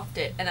dropped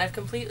it, and I've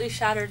completely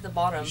shattered the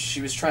bottom. She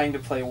was trying to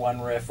play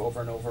one riff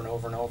over and over and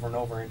over and over and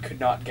over and could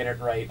not get it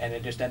right, and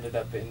it just ended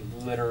up in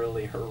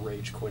literally her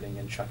rage quitting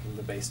and chucking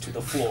the bass to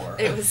the floor.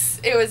 It was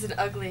an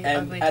ugly,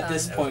 and ugly at time.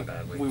 this That was a point,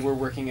 bad week. we were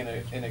working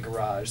in a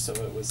garage, so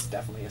it was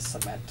definitely a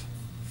cement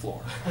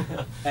floor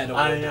and a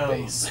I, wood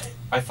bass.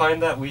 I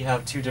find that we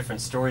have 2 different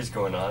stories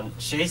going on.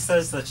 Shay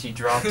says that she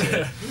dropped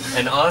it,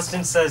 and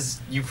Austin says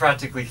you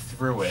practically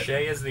threw it.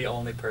 Shay is the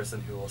only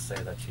person who will say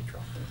that she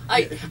dropped it.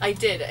 I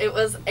did. It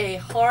was a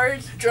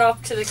hard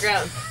drop to the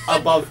ground.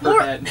 Above her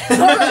head.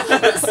 Moral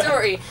of the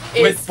story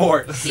is With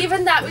force.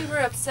 even that we were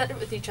upset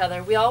with each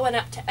other. We all went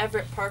up to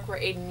Everett Park where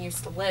Aiden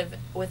used to live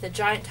with a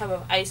giant tub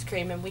of ice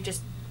cream, and we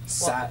just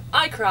Sat.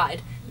 I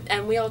cried,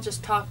 and we all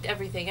just talked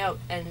everything out.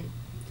 And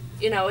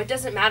you know, it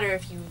doesn't matter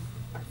if you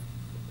are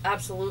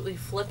absolutely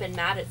flippin'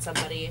 mad at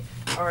somebody,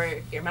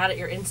 or you're mad at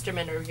your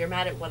instrument, or you're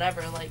mad at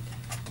whatever. Like,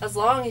 as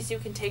long as you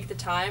can take the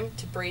time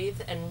to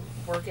breathe and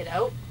work it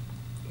out,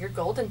 you're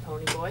golden,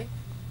 pony boy.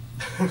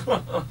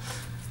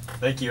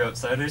 Thank you,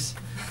 outsiders.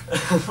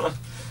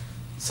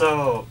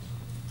 So,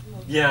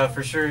 yeah,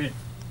 for sure,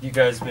 you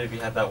guys maybe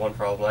had that one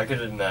problem. I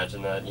could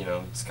imagine that, you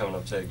know, it's coming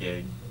up to a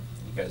gig.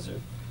 You guys are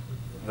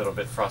a little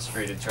bit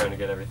frustrated trying to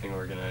get everything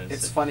organized.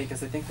 It's funny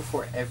because I think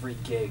before every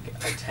gig,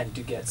 I tend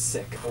to get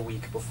sick a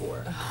week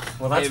before.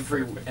 Well, that's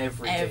every perfect.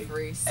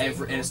 gig.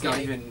 Single And it's not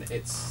gig. even.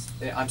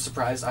 I'm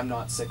surprised I'm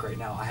not sick right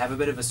now. I have a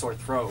bit of a sore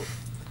throat,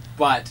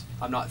 but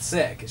I'm not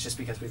sick. It's just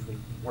because we've been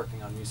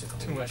working on music all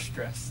Too week. much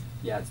stress.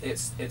 Yeah,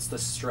 it's the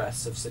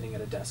stress of sitting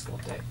at a desk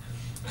all day.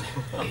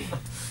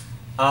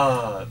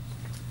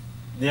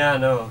 Yeah,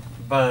 no,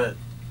 but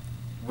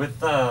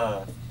with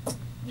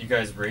you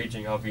guys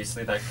raging,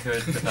 obviously that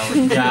could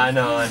develop. Yeah, I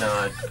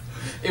know.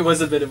 It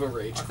was a bit of a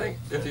rage. I think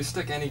if you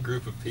stick any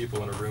group of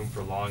people in a room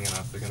for long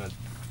enough, they're gonna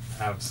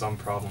have some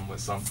problem with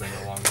something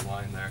along the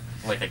line there.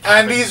 Like a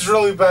cabin, Andy's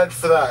really bad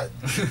for that.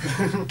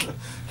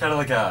 kind of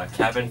like a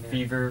cabin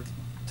fever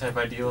type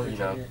ideal, you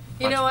know. You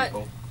bunch know of what?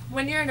 people.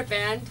 When you're in a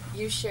band,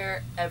 you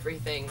share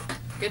everything.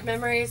 Good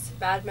memories,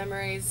 bad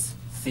memories,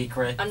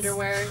 Secrets.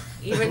 underwear,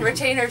 even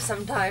retainers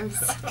sometimes.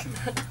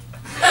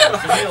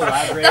 Can you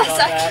elaborate on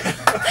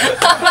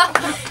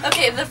that?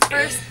 Okay, the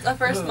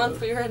first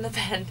month we were in the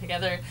band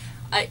together,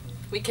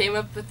 we came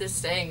up with this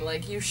saying,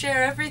 like, you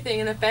share everything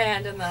in a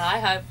band, and then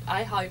I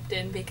hyped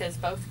in because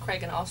both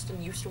Craig and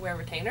Austin used to wear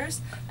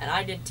retainers, and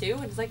I did too,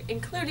 and it's like,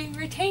 including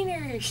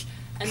retainers!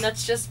 And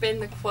that's just been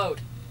the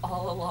quote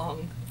all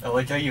along. I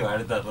like how you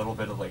added that little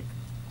bit of like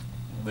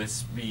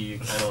lispy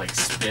kind of like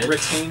spit.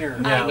 Retainer.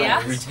 Yeah, Yeah?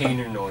 like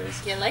retainer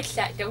noise. You like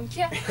that, don't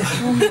you?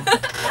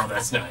 Oh,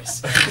 that's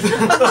nice.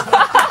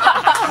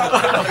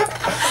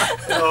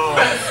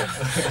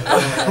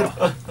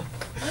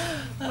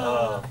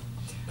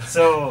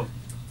 So,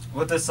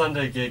 with the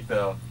Sunday gig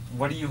though,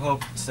 what do you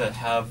hope to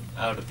have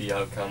out of the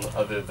outcome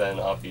other than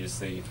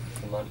obviously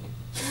the money?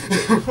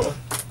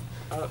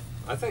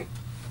 I think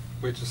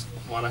we just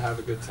want to have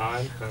a good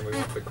time, and we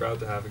want the crowd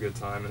to have a good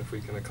time, and if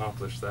we can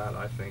accomplish that,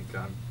 I think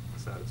I'm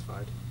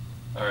satisfied.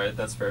 Alright,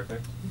 that's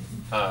perfect.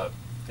 Yeah,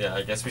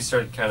 I guess we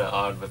started kind of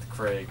odd with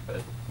Craig,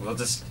 but we'll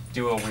just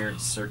do a weird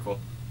circle.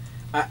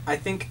 I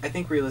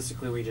think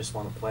realistically we just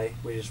want to play.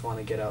 We just want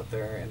to get out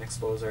there and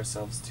expose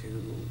ourselves to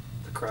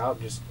the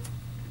crowd. Just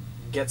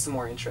get some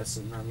more interest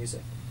in our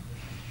music.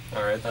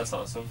 Alright, that's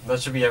awesome. That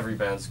should be every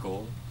band's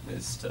goal,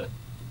 is to,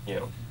 you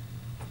know,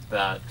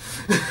 that.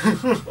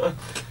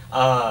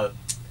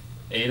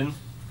 Aiden?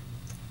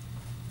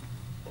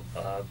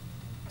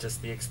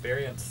 Just the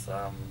experience.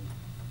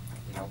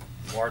 You know,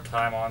 more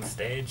time on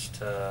stage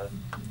to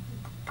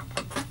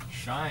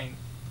Shine.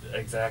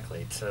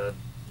 exactly to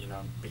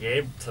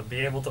be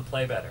able to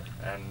play better,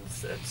 and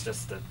it's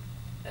just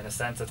in a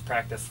sense it's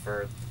practice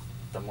for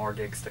the more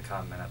gigs to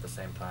come, and at the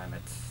same time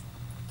it's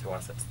to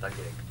us it's the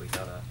gig. We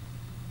gotta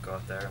go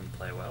out there and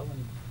play well,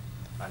 and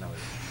I know it.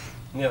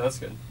 Yeah, that's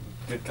good.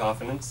 Good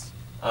confidence.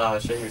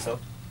 Shake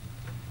yourself.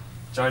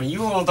 Johnny,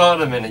 you hold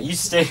on a minute. You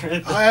stay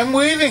right there. I'm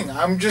waiting.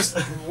 I'm just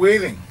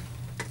waiting.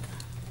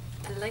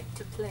 I like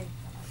to play.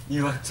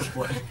 You like to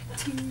play.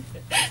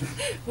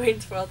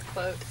 Wayne's World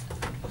quote.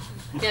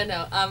 Yeah,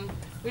 no,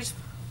 we just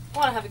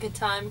want to have a good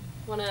time.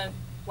 Want to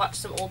watch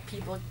some old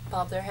people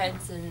bob their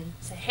heads and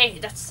say, hey,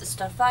 that's the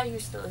stuff I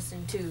used to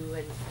listen to.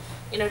 And,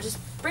 you know, just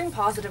bring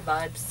positive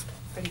vibes,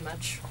 pretty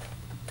much.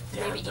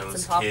 Yeah, Maybe eat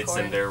those some kids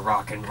popcorn. and their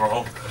rock and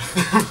roll.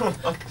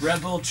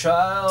 Rebel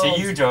child.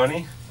 To you,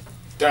 Johnny.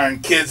 Darn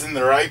kids in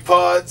their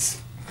iPods.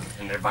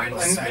 And their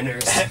vinyl And-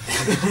 spinners.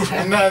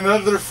 And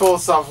another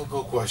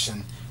philosophical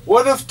question.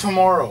 What if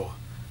tomorrow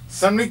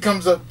somebody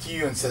comes up to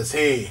you and says,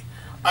 hey,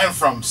 I'm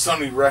from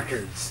Sony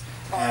Records,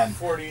 and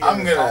 40 I'm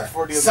in the gonna top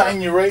 40 of sign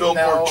the you right Billboard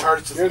now,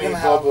 charts with you're me, gonna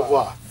blah, have blah,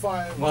 blah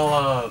blah. blah.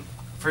 Well,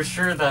 for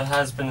sure that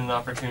has been an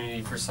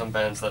opportunity for some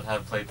bands that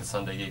have played the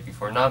Sunday Gate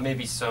before. Not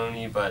maybe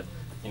Sony, but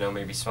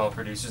maybe small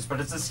producers. But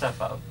it's a step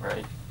up,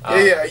 right?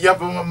 Yeah.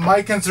 But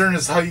my concern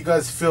is how you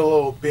guys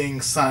feel being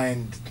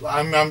signed.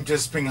 I'm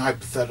just being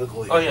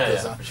hypothetical here. Oh yeah,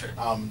 because, for sure.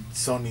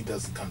 Sony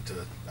doesn't come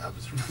to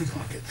Abbotsford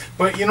Market,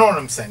 but you know what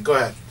I'm saying. Go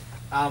ahead.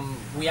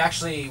 We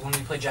actually, when we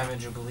played Jam and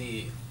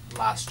Jubilee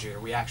last year,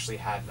 we actually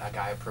had a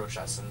guy approach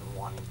us and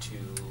wanting to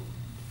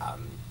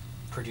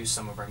produce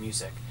some of our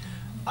music.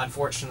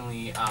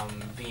 Unfortunately,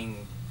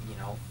 being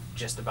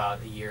just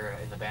about a year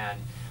in the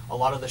band, a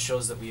lot of the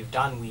shows that we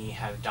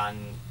have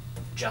done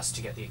just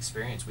to get the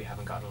experience. We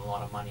haven't gotten a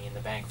lot of money in the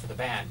bank for the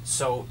band.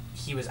 So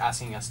he was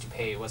asking us to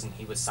pay. It wasn't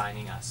he was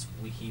signing us.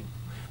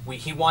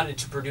 He wanted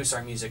to produce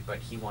our music, but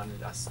he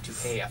wanted us to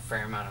pay a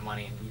fair amount of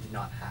money, and we did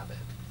not have it,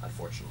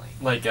 unfortunately.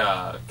 Like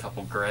a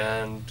couple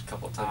grand,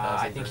 couple 10,000.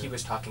 I think he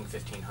was talking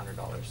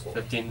 $1,500.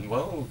 15.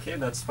 Whoa, okay,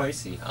 that's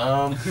spicy.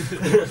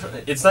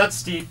 It's not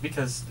steep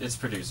because it's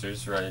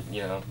producers, right?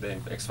 They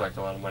expect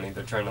a lot of money.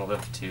 They're trying to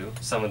live too.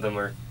 Some of them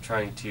are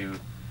trying to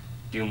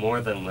do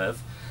more than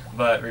live.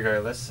 But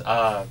regardless,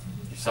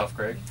 yourself,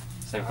 Greg,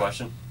 same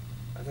question.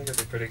 I think it'd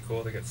be pretty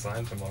cool to get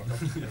signed tomorrow.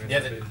 I mean, Yeah,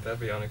 that'd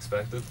be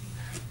unexpected.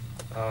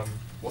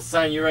 We'll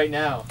sign you right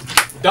now.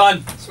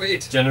 Done!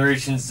 Sweet!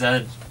 Generation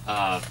Z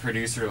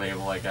producer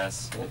label, I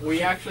guess.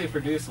 We actually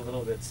produce a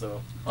little bit,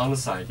 so. On the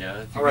side, yeah.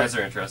 If you All right. guys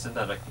are interested,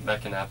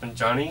 that can happen.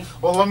 Johnny?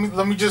 Well,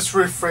 let me just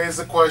rephrase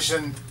the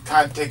question,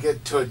 kind of take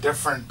it to a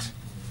different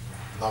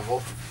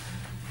level.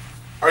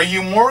 Are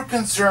you more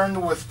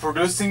concerned with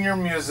producing your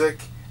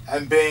music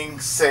and being,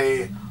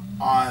 say,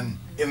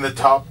 in the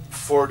top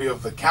 40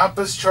 of the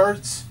campus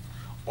charts,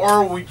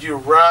 or would you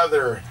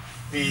rather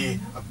be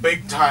a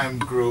big-time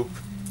group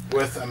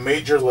with a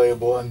major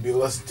label and be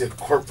listened to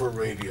corporate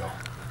radio?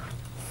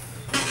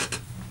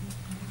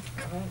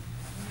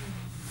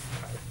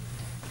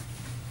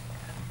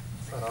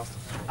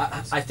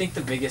 I think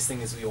the biggest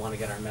thing is we want to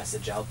get our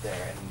message out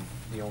there, and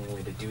the only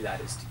way to do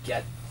that is to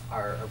get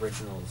our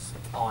originals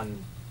on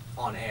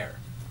air,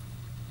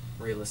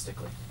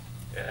 realistically.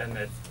 And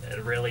it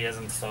really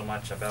isn't so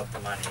much about the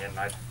money,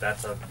 and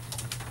that's a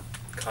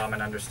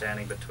common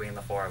understanding between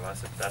the four of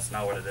us. That's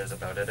not what it is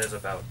about. It is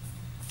about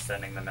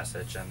sending the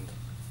message, and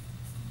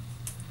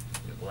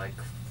like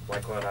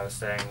what I was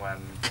saying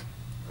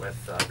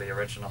with the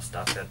original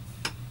stuff.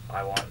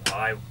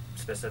 I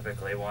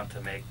specifically want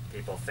to make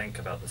people think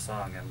about the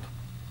song, and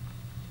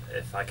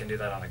if I can do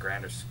that on a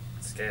grander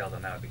scale,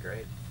 then that would be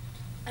great.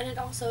 And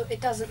it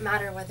doesn't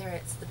matter whether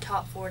it's the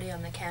top 40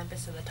 on the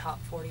campus or the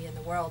top 40 in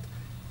the world.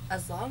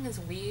 As long as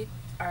we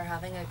are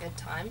having a good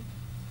time,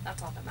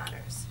 that's all that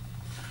matters.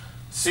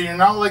 So you're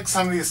not like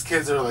some of these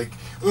kids that are like,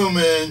 oh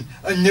man,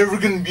 I'm never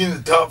going to be in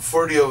the top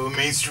 40 of a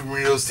mainstream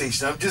radio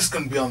station. I'm just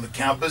going to be on the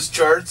campus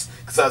charts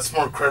because that's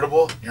more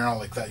credible. You're not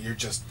like that. You're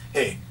just,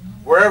 hey,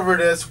 wherever it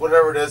is,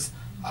 whatever it is,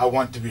 I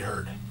want to be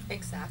heard.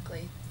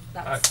 Exactly.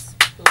 That's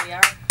who we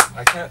are.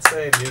 I can't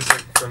say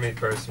music for me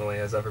personally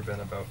has ever been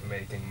about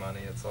making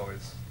money. It's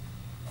always,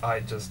 I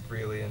just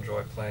really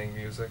enjoy playing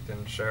music,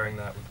 and sharing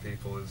that with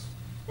people is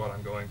what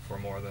I'm going for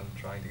more than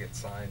trying to get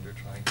signed or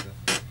trying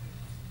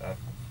to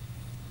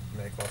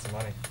make lots of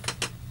money.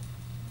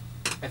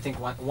 I think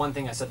one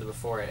thing I said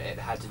before, it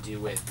had to do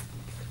with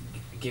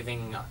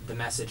giving the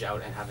message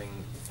out and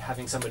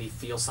having somebody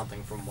feel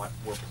something from what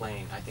we're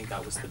playing. I think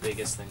that was the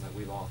biggest thing that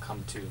we've all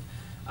come to.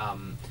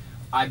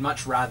 I'd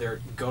much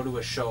rather go to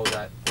a show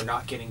that we're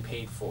not getting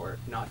paid for,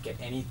 not get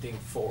anything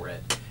for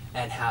it,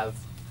 and have,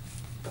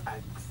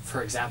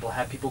 for example,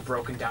 have people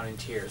broken down in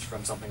tears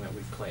from something that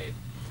we've played.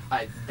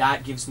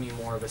 That gives me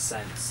more of a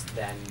sense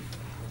than,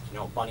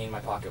 money in my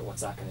pocket,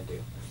 what's that going to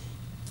do?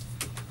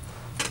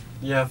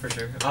 Yeah, for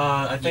sure.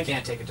 I think you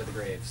can't take it to the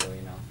grave, so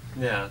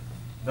Yeah,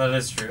 that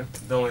is true.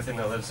 The only thing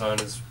that lives on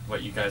is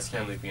what you guys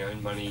can leave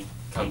behind. Money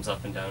comes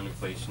up and down,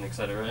 inflation,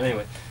 etc.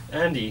 Anyway,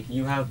 Andy,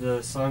 you have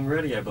the song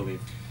ready, I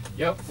believe.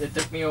 Yep, it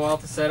took me a while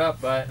to set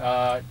up,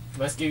 but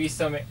let's give you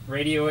some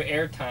radio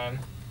airtime.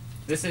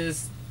 This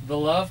is The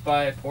Love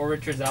by Poor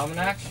Richard's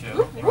Almanac.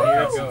 Show. And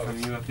here it goes.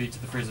 From UFB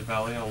to the Fraser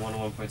Valley on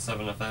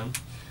 101.7 FM.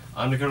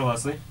 I'm Dakota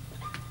Leslie.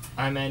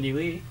 I'm Andy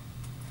Lee.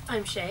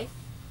 I'm Shay.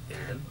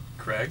 Aiden.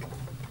 Craig.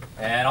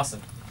 And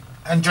Austin.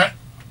 And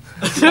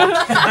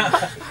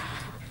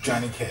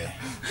Johnny K.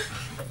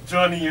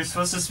 Johnny, you're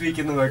supposed to speak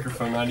in the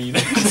microphone, not either.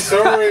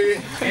 Sorry.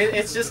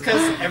 It's just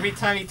because every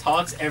time he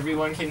talks,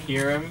 everyone can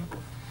hear him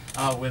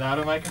without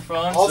a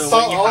microphone.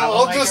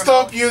 I'll just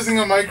stop using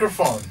a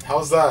microphone.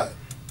 How's that?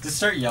 Just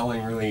start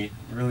yelling really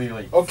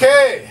like...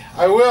 Okay,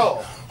 I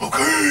will.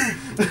 Okay.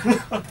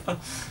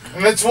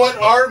 And it's what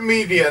are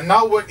media,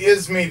 not what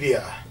is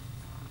media.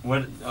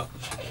 What?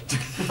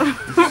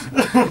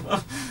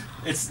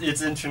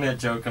 It's internet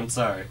joke. I'm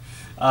sorry.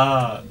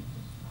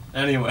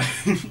 Anyway,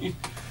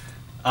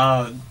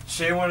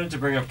 Shay wanted to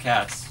bring up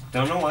cats.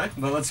 Don't know why,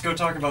 but let's go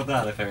talk about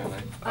that apparently.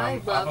 I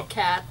love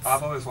cats.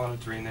 I've always wanted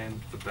to rename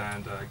the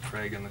band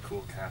Craig and the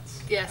Cool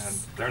Cats. Yes.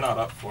 And they're not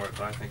up for it,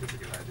 but I think it's a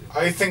good idea.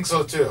 I think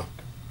so too.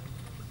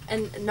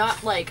 And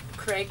not like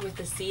Craig with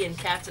the C and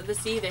Cats with the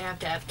C. They have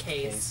to have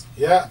K's.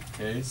 Yeah.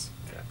 Case.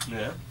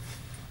 Yeah.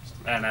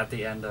 And at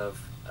the end of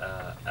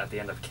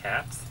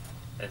cats,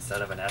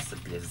 instead of an S,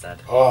 it'd be a Z.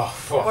 Oh,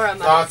 fuck. Or a That's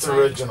minus sign.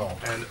 original.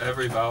 And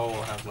every vowel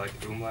will have like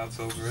umlauts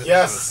over it.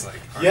 Yes. So it's,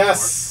 like, hardcore.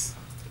 Yes.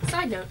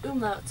 Side note,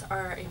 umlauts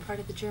are a part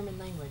of the German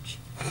language.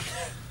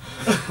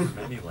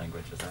 Many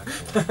languages,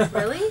 actually.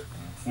 Really?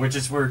 Which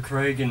is where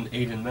Craig and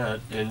Aiden met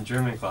in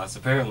German class,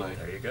 apparently.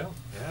 There you go.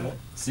 Yeah.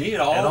 See, It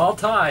all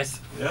ties.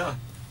 Yeah.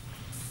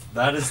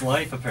 That is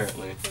life,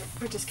 apparently.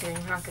 We're just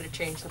kidding. We're not going to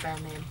change the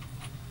band name.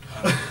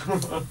 I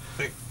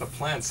think the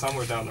plan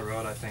somewhere down the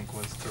road, I think,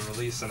 was to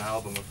release an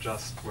album of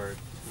just where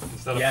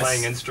instead of Yes.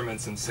 playing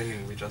instruments and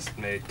singing, we just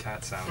made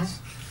cat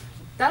sounds.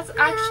 That's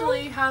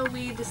actually how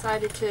we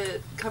decided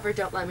to cover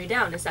Don't Let Me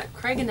Down, is that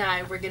Craig and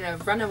I were going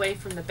to run away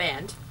from the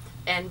band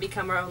and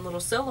become our own little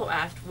solo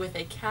act with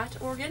a cat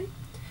organ.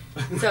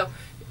 So,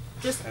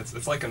 just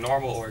It's like a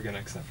normal organ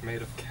except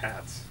made of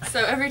cats.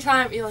 so every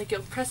time you'll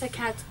press a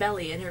cat's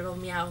belly and it'll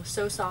meow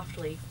so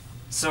softly.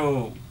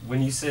 So,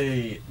 when you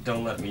say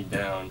 "Don't Let Me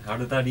Down," how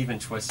did that even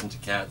twist into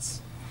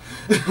cats?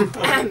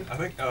 I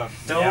think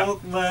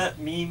Don't let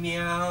me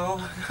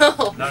meow.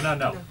 Oh, No.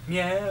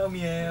 Meow,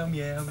 meow,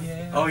 meow,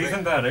 meow. Oh,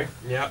 even better.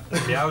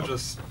 meow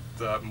just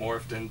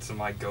morphed into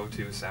my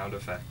go-to sound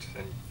effect,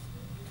 and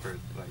for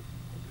like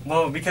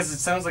Well, because it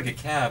sounds like a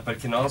cat, but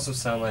it can also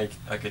sound like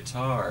a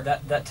guitar.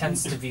 That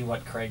tends to be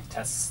what Craig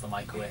tests the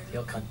mic with.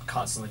 He'll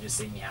constantly just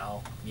say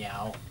meow,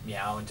 meow,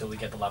 meow until we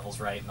get the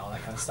levels right and all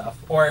that kind of stuff.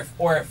 Or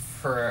if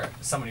for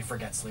somebody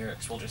forgets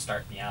lyrics, we'll just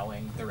start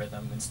meowing the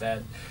rhythm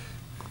instead.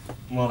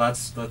 Well,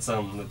 that's do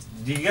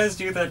you guys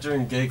do that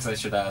during gigs? I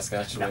should ask,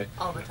 actually.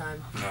 all the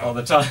time. All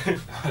the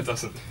time. it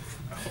doesn't.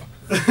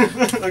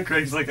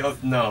 Craig's like, oh,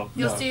 no.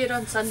 You'll no. see it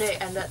on Sunday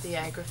and at the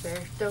Agra Fair.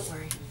 Don't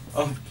worry.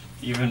 Oh,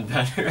 even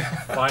better.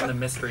 Find the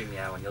mystery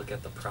meow and you'll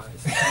get the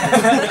prize.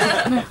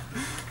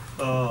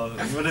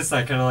 What is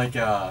that? Kind of like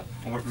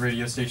what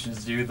radio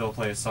stations do? They'll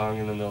play a song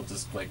and then they'll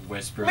just like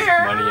whisper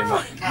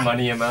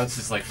money amounts,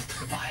 just like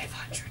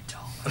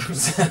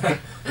 $500.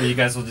 But you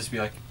guys will just be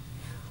like,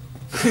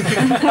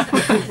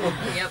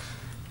 Yep.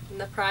 And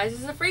the prize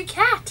is a free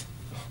cat.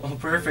 oh,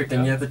 perfect,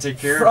 and you have to take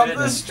care From of it.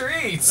 the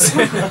streets!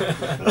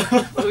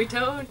 We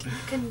don't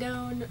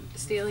condone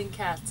stealing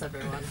cats,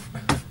 everyone.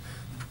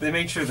 They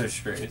make sure they're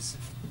strays.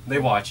 They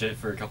watch it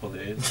for a couple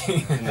days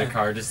in their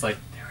car, just like,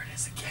 there it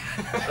is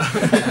again.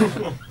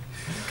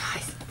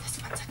 Guys,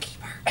 this one's a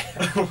keeper.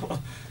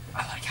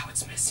 I like how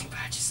it's missing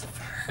patches of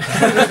fur.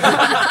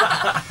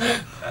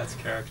 That's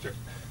character.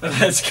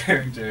 That's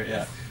character,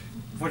 yeah.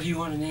 What do you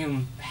want to name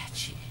him?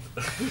 Patchy.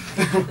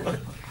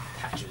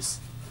 Patches.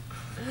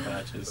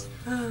 Patches.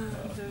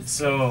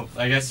 So,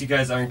 I guess you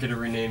guys aren't going to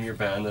rename your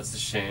band. That's a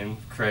shame.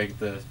 Craig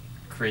the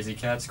Crazy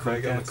Cats?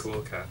 Craig and the Cats?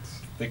 Cool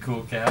Cats. The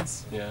Cool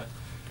Cats, yeah.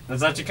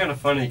 That's actually kind of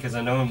funny because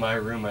I know in my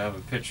room I have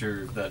a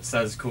picture that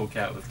says Cool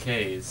Cat with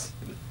K's.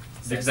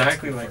 It's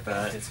exactly like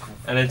that.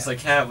 And it's a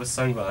cat with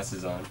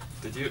sunglasses on.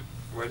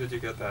 Where did you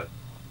get that?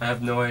 I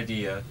have no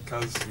idea.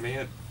 Because me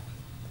and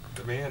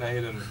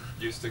Aiden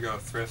used to go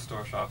thrift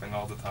store shopping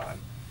all the time,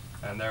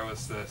 and there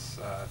was this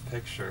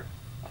picture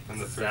in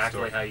the thrift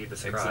store. Exactly how you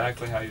described.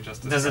 Exactly how you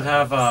just described. Does it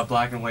have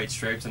black and white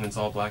stripes and it's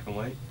all black and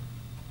white?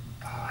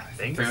 I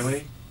think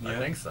Fairly? I Yeah.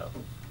 think so.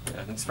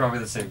 Yeah, it's probably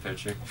the same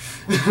picture.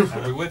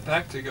 And we went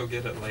back to go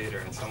get it later,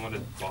 and someone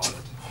had bought it.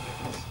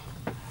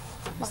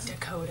 It's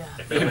Dakota.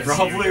 If It was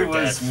probably you, you're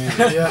was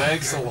dead. me. Yeah.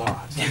 Thanks a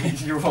lot.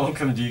 You're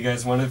welcome. Do you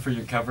guys want it for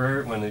your cover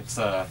art when it's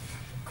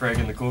Craig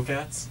and the Cool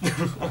Cats?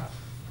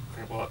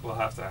 We'll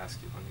have to ask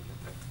you when we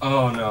get there.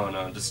 Oh,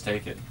 no, just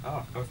take it.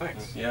 Oh,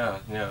 thanks. Yeah,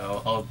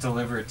 I'll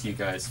deliver it to you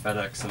guys,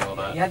 FedEx and all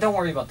that. Yeah, don't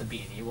worry about the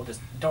B&E. We'll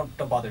just don't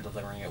bother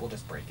delivering it. We'll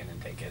just break in and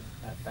take it.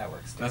 That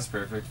works too. That's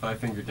perfect.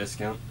 5-finger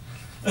discount.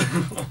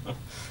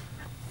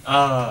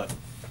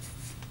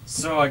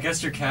 So I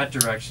guess your cat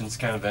direction's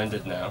kind of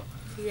ended now.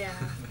 Yeah.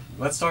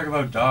 Let's talk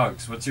about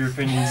dogs. What's your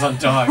opinions on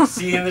dogs?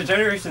 See, in the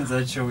Generation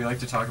Z show, we like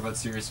to talk about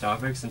serious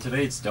topics, and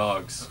today it's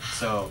dogs.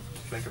 So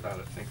Think about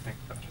it. Think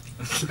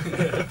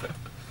about it.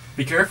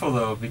 be careful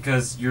though,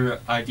 because your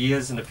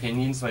ideas and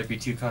opinions might be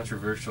too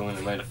controversial and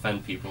it might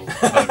offend people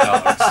about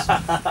dogs.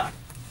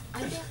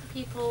 I think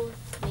people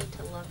need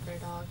to love their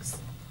dogs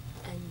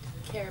and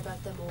care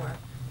about them more,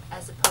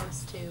 as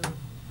opposed to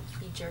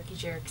be jerky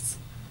jerks.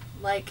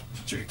 Like,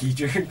 Jerky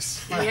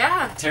jerks.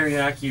 yeah,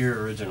 Teriyaki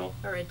or original?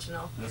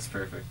 original. That's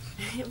perfect.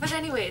 But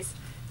anyways,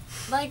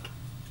 like,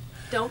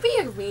 don't be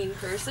a mean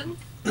person.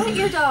 Let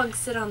your dog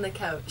sit on the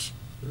couch.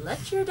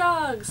 Let your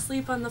dog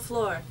sleep on the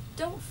floor.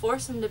 Don't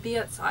force him to be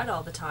outside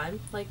all the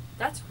time. Like,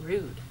 that's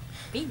rude.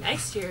 Be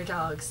nice to your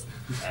dogs.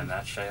 And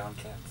that's Shay on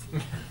cats.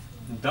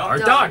 Our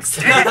Dogs.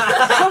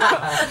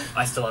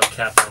 I still have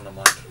cats on the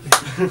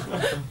mic.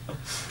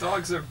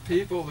 Dogs are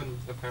people and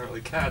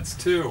apparently cats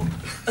too.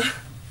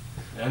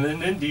 And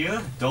in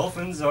India,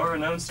 dolphins are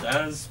announced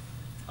as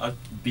a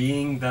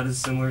being that is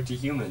similar to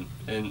human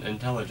in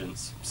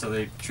intelligence. So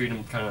they treat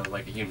him kind of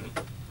like a human.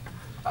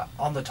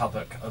 On the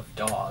topic of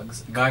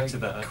dogs, Back to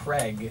that.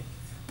 Craig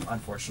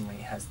unfortunately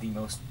has the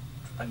most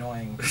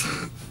annoying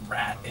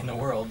rat in the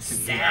world.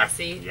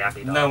 Sassy.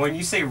 Yappy dog. Now, when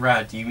you say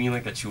rat, do you mean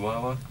like a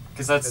chihuahua?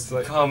 Because that's It's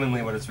like-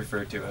 commonly what it's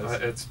referred to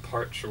as. It's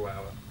part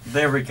Chihuahua.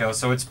 There we go.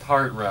 So it's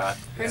part rat.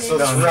 Her So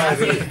name it's is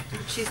ratty. Sassy.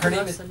 She's Her the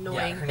name most is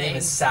annoying her thing. name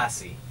is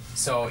Sassy.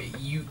 So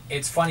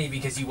it's funny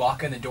because you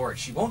walk in the door,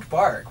 she won't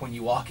bark when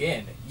you walk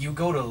in. You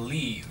go to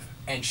leave,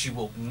 and she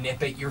will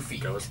nip at your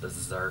feet. Goes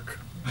berserk.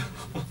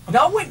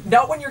 Not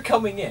when you're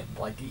coming in.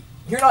 Like,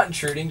 you're not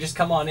intruding. Just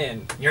come on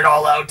in. You're not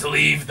allowed to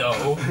leave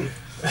though.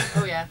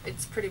 Oh yeah,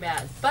 it's pretty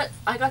bad. But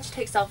I got to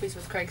take selfies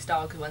with Craig's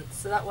dog once,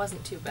 so that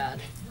wasn't too bad.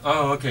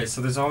 Oh, okay. So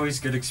there's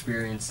always good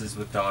experiences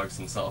with dogs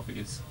and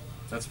selfies.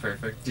 That's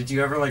perfect. Did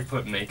you ever like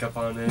put makeup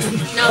on it?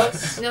 No.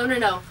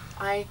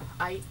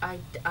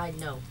 I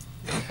know.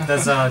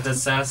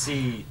 Does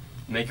Sassy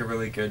make a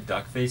really good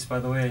duck face? By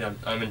the way,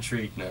 I'm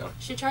intrigued now.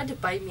 She tried to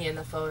bite me in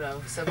the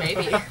photo, so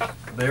maybe.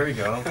 There we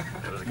go.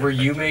 It was a good Were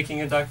you picture.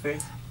 making a duck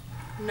face?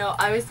 No,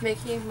 I was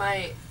making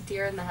my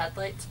deer in the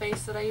headlights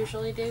face that I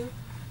usually do.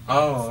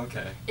 Oh,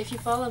 okay. If you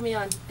follow me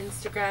on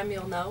Instagram,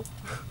 you'll know.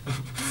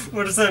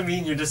 What does that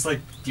mean? You're just like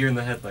deer in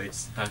the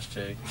headlights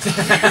hashtag.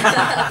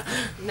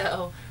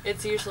 No,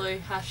 it's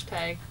usually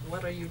hashtag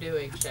what are you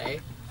doing, Shay?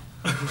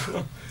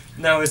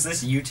 Now, is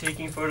this you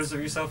taking photos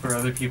of yourself, or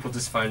other people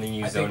just finding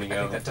you I zoning think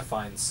out? that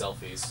defines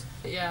selfies.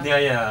 Yeah.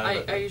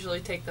 Yeah. I usually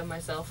take them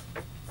myself.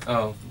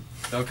 Oh,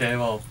 okay.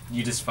 Well,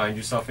 you just find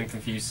yourself in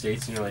confused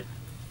states, and you're like,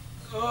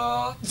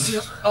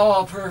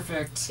 oh,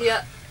 perfect.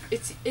 Yeah,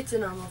 it's a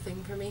normal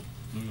thing for me.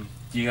 Mm.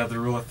 Do you have the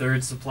rule of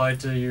thirds applied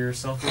to your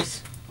selfies?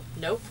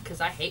 Nope,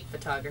 because I hate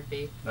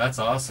photography. That's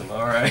awesome.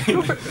 All right.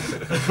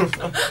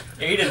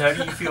 Aiden, how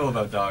do you feel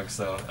about dogs,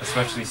 though?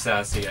 Especially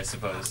Sassy, I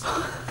suppose.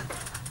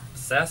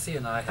 Sassy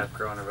and I have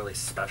grown a really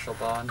special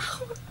bond.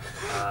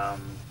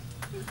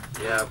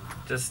 Yeah,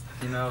 just,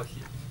 you know,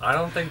 I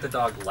don't think the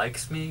dog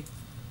likes me,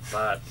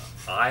 but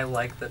I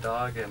like the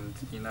dog, and,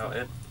 you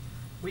know,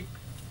 we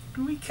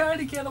kind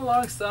of get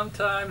along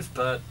sometimes,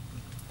 but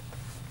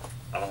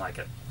I don't like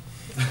it.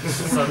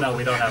 So no,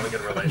 we don't have a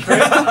good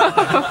relationship.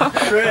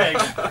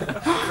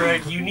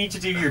 Craig, you need to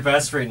do your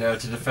best right now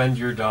to defend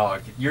your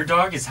dog. Your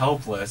dog is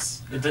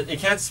helpless. It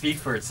can't speak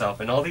for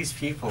itself, and all these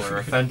people are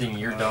offending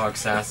your dog,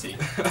 Sassy.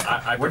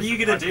 What are you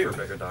gonna do? I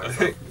prefer bigger I dogs.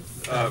 think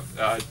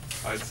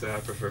I'd say I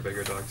prefer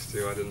bigger dogs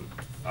too.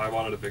 I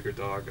wanted a bigger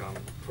dog.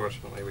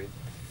 Fortunately, we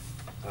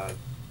I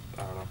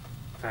don't know.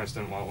 Parents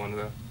didn't want one.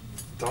 The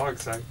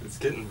dog's it's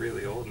getting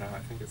really old now. I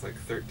think it's like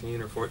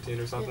 13 or 14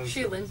 or something. Yeah,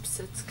 she so- limps.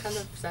 It's kind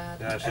of sad.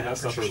 Yeah, she And I'm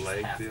messed up her pretty sure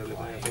leg she's the other day. I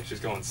half-blind. think she's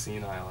going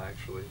senile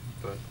actually,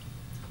 but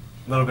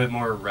A little bit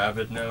more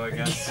rabid now, I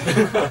guess.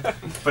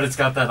 But it's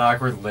got that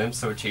awkward limp,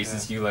 so it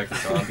chases you like a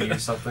zombie or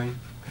something.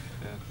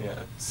 yeah. Yeah,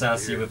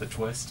 Sassy Weird. with a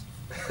twist.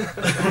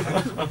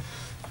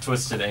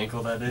 Twisted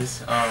ankle, that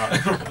is.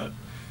 No,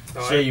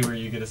 Shay, were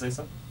you gonna say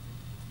something?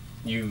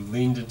 You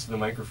leaned into the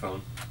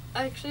microphone.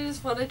 I actually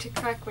just wanted to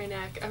crack my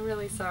neck. I'm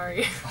really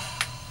sorry.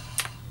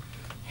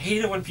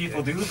 Hate it when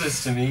people do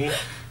this to me.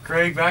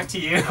 Craig, back to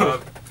you.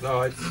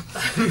 No,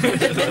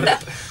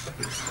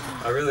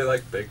 I really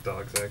like big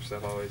dogs. Actually,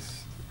 I've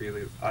always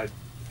really I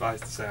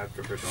say I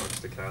prefer dogs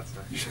to cats.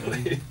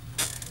 Actually.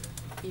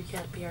 You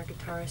can't be our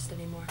guitarist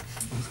anymore.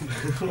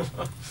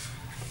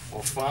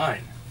 Well,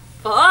 fine.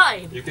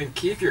 Fine. You can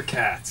keep your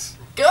cats.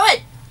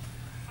 Good.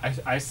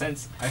 I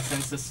sense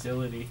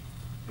hostility.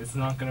 It's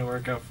not gonna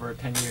work out for a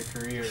 10-year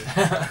career.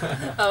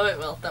 Oh, it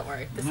will. Don't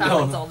worry. This No.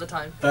 happens all the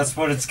time. That's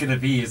what it's gonna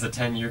be, is a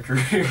 10-year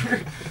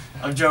career.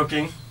 I'm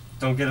joking.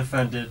 Don't get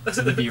offended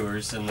to the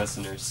viewers and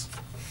listeners.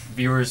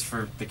 Viewers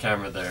for the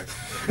camera there.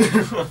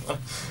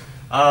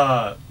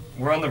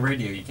 We're on the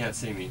radio, you can't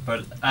see me.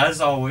 But as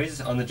always,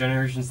 on the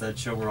Generations That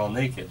show, we're all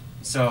naked.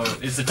 So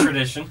it's a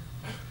tradition.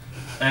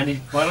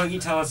 Andy, why don't you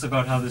tell us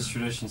about how this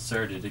tradition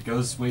started? It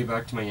goes way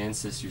back to my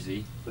ancestors,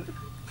 E.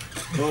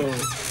 Whoa.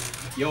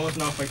 You almost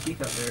knocked my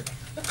teeth out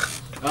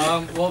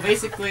there. Well,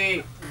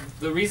 basically,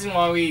 the reason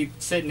why we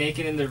sit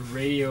naked in the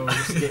radio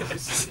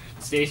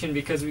station,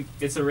 because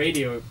it's a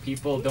radio,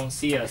 people don't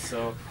see us,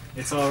 so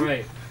it's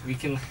alright. We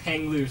can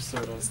hang loose,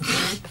 sort of.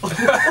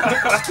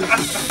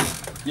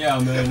 Yeah,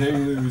 man,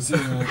 hang loose,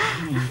 yeah.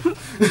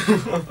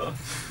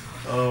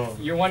 Oh.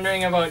 You're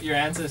wondering about your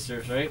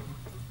ancestors, right?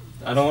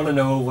 I don't want to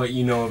know what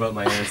you know about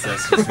my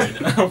ancestors right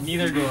now.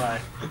 Neither do I.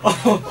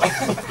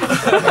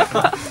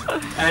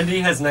 Andy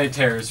has night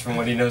terrors from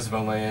what he knows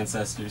about my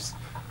ancestors.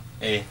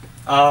 Hey.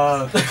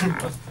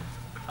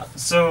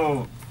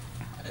 So,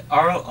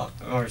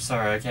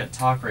 sorry, I can't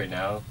talk right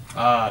now.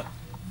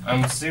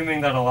 I'm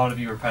assuming that a lot of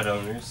you are pet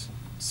owners,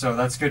 so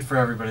that's good for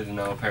everybody to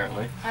know,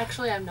 apparently.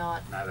 Actually, I'm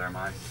not. Neither am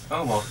I.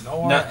 Oh, well.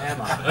 Nor no- am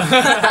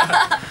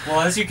I.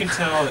 Well, as you can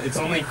tell, it's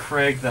only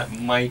Craig that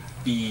might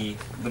be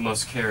the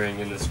most caring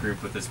in this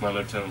group with his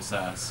monotone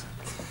sass.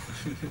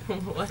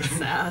 What's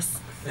sass?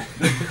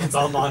 It's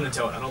all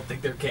monotone. I don't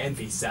think there can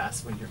be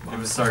sass when you're It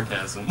monotone. was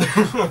sarcasm.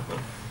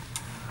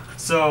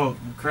 So,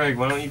 Craig,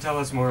 why don't you tell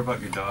us more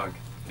about your dog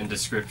in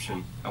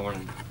description? I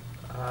want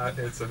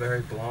It's a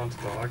very blonde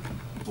dog.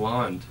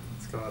 blonde.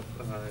 It's got,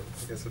 I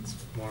guess it's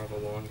more of a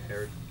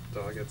long-haired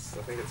dog. I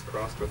think it's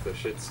crossed with a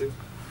Shih Tzu.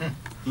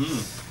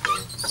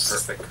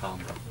 Perfect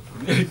combo.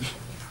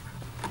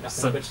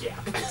 So- But yeah.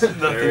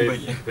 Very, but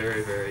yeah.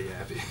 very, very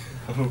yappy.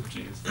 Oh,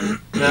 jeez.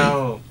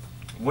 Now,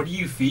 what do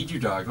you feed your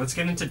dog? Let's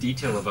get into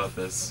detail about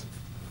this.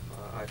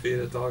 I feed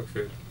it dog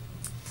food.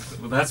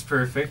 Well, that's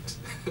perfect.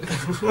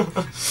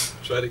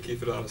 Try to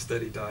keep it on a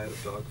steady diet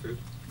of dog food.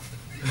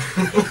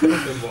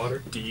 And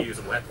water. Do you use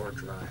wet or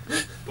dry?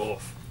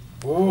 Both.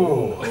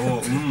 Ooh.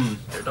 Oh,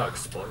 Your dog's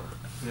spoiled.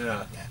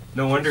 yeah.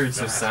 No wonder it's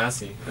so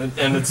sassy.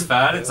 And it's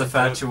fat? It's a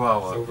fat It's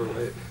chihuahua.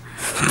 overweight.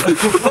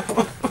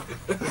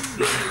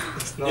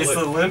 It's not Is like-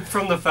 the limp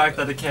from the fact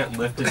that it can't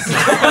lift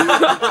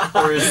itself?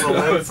 Or is the No,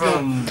 limp it's not-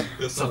 from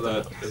It's not something?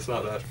 that. It's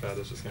not that fat.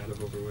 It's just kind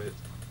of overweight.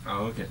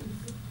 Oh, okay.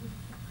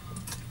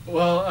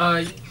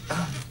 Well,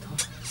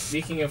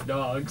 speaking of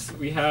dogs,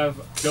 we have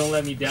 "Don't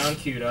Let Me Down"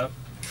 queued up.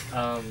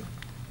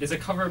 It's a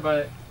cover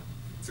by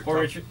It's a Poor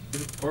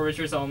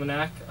Richard's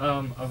Almanac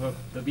of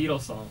the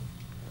Beatles song.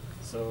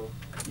 So,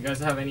 you guys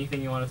have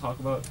anything you want to talk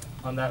about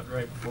on that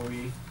right before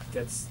we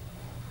get?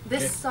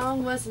 This Okay.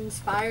 song was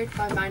inspired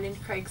by mine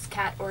and Craig's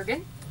cat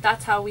organ.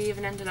 That's how we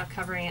even ended up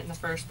covering it in the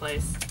first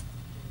place.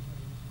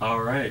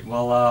 Alright,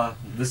 well,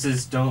 this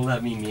is Don't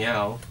Let Me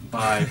Meow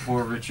by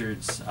Poor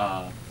Richard's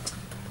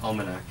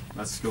Almanac.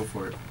 Let's go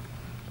for it.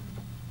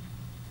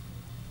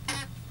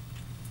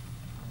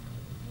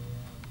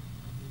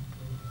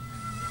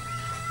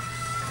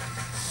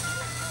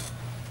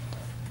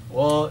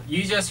 Well,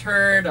 you just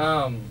heard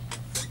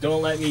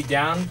 "Don't Let Me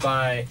Down"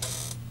 by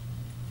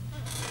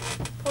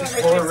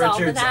Poor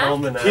Richard's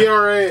Almanac.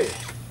 PRA.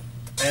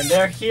 and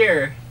they're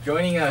here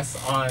joining us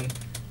on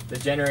the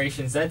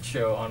Generation Z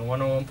show on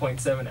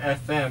 101.7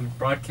 FM,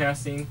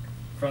 broadcasting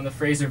from the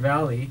Fraser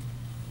Valley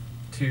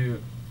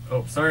to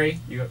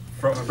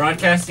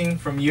broadcasting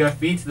from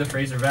UFB to the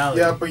Fraser Valley.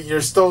 Yeah, but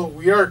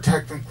we are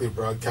technically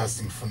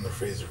broadcasting from the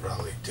Fraser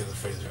Valley to the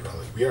Fraser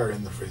Valley. We are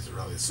in the Fraser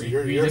Valley. So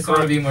you're just want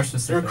to correct. be more You're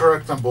specific.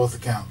 correct on both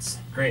accounts.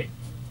 Great.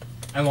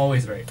 I'm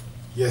always right.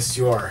 Yes,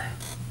 you are.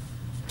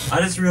 I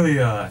just really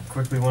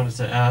quickly wanted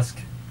to ask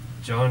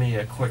Johnny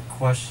a quick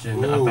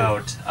question Ooh.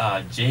 about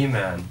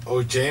J-Man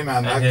Oh,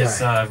 J-Man, that and his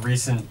guy.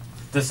 recent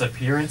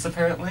disappearance,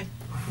 apparently.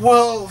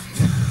 Well,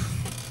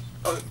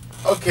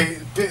 okay.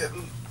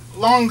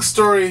 Long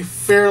story,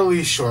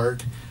 fairly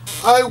short.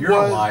 You're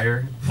a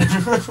liar.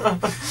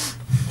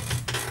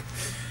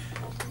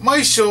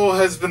 My show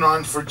has been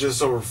on for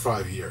just over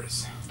 5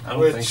 years. I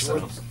don't think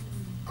so.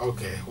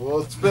 Okay, well,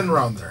 it's been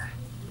around there.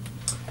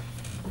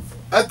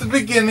 At the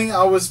beginning,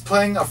 I was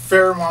playing a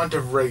fair amount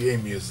of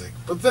reggae music,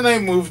 but then I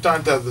moved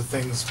on to other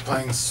things,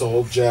 playing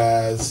soul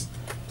jazz,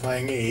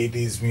 playing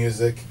 80s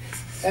music,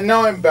 and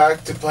now I'm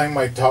back to playing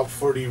my top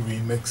 40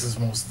 remixes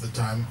most of the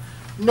time.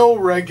 No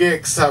reggae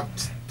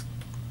except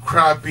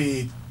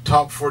crappy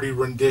top 40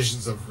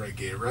 renditions of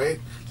reggae, right?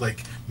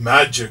 Like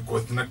Magic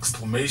with an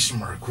exclamation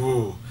mark.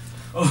 Ooh.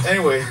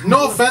 Anyway,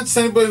 no offense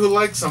to anybody who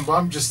likes them, but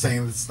I'm just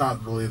saying it's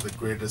not really the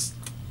greatest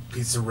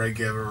piece of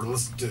reggae I've ever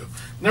listened to.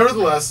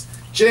 Nevertheless,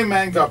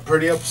 J-Man got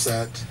pretty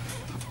upset.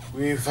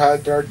 We've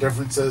had our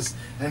differences,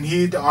 and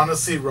he'd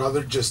honestly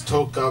rather just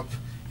toke up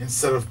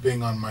instead of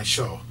being on my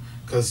show.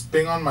 Because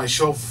being on my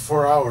show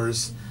for 4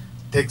 hours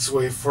takes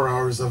away 4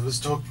 hours of his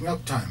toking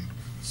up time.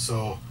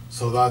 So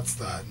that's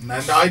that. And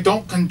I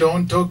don't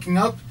condone toking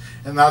up,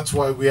 and that's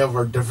why we have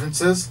our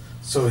differences.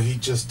 So he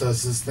just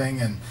does his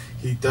thing, and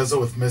he does it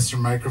with Mr.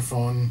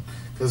 Microphone,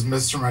 because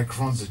Mr.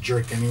 Microphone's a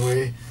jerk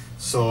anyway.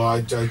 So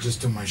I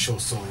just do my show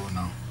solo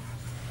now.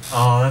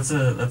 Oh, that's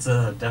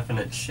a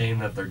definite shame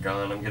that they're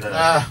gone.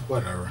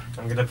 Whatever.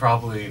 I'm gonna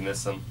probably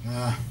miss them.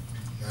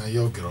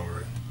 You'll get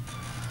over it.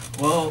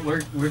 Well,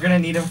 we're gonna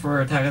need him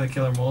for Attack of the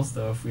Killer Moles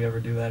though if we ever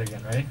do that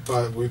again, right?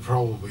 But we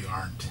probably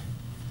aren't.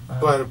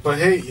 But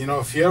hey,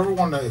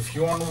 if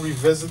you wanna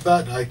revisit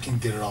that, I can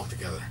get it all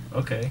together.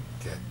 Okay.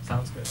 Okay.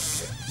 Sounds good.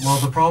 Well,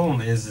 the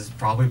problem is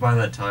probably by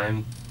that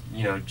time,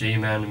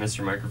 J-Man and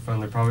Mr. Microphone,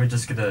 they're probably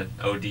just gonna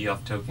OD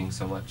off toking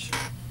so much.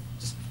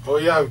 Oh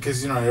yeah,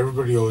 because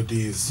everybody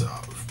ODs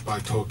by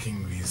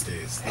toking these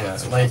days. Yeah,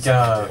 That's like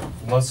what they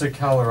do. most of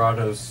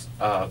Colorado's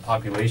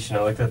population,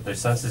 I looked at their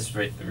census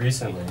rate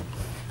recently,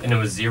 and it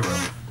was 0.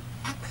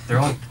 They're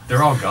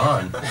all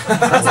gone.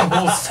 That's a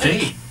whole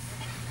state.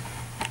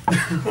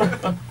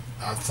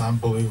 That's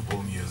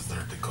unbelievable news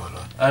there,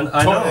 Dakota. And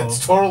I know.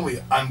 It's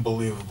totally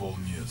unbelievable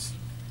news.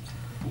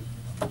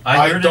 I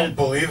I don't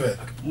believe it.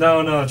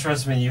 No,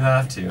 trust me, you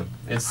have to.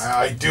 It's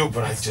I do,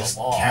 but I It's the just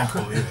law. can't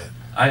believe it.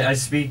 I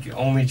speak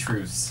only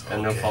truths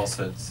and no Okay.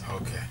 falsehoods.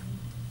 Okay.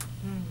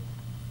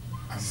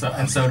 So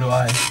do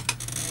I.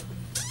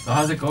 So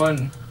how's it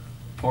going,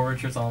 Poor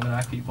Richard's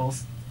Almanac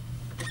peoples?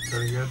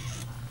 Very good.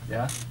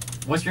 Yeah.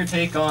 What's your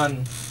take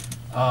on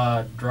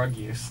drug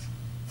use?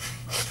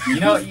 You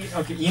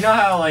know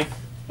how like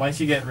once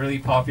you get really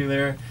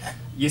popular,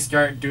 you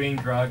start doing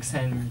drugs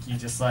and you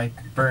just like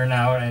burn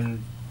out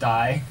and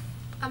die.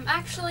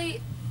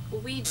 Actually,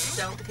 we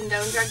don't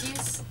condone drug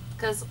use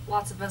because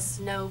lots of us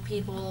know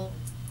people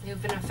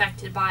who've been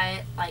affected by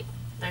it, like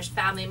there's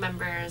family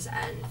members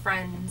and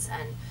friends,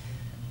 and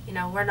you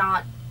know, we're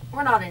not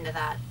into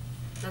that.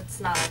 That's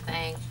not our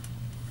thing.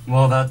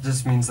 Well, that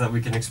just means that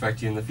we can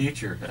expect you in the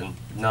future and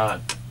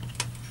not,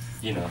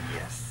 you know.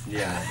 Yes.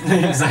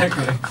 Yeah,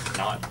 exactly.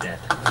 Not dead.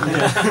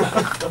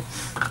 Yeah.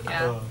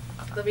 Yeah.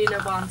 There'll be no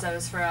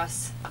bonzos for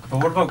us. But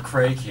what about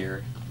Craig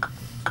here?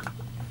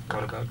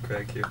 What about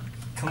Craig here?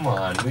 Come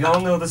on, we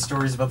all know the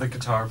stories about the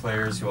guitar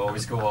players who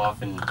always go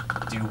off and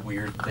do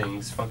weird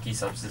things, funky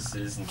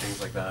substances and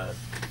things like that.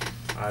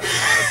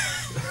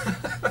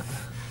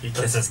 He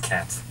kisses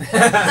cats.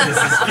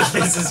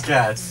 Kisses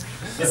cats.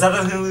 Is that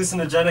a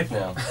hallucinogenic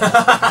now?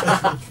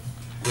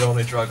 The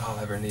only drug I'll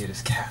ever need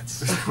is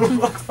cats.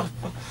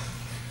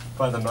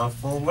 By the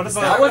mouthful? What is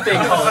Is that that? what they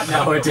call it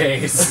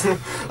nowadays?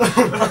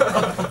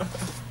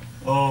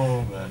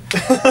 Oh man.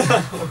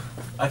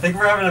 I think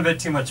we're having a bit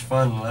too much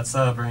fun. Let's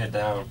bring it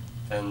down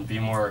and be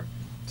more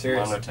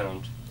Serious.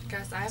 monotoned.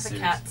 Guys, I have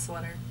Serious. a cat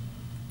sweater.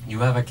 You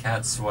have a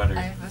cat sweater.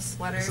 I have a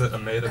sweater. Is it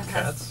made of that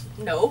has- cats?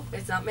 No,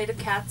 it's not made of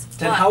cats.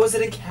 Then but how is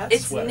it a cat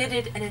it's sweater?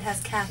 knitted and it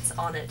has cats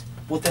on it.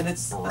 Well, then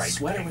it's a Bright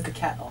sweater pink. with a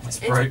cat on it. It's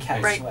It's bright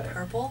cat bright sweater.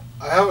 purple.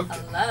 I have a.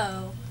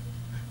 Hello.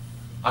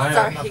 I,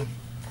 Sorry.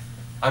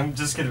 I'm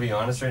just gonna be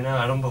honest right now.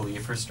 I don't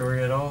believe her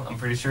story at all. I'm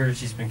pretty sure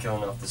she's been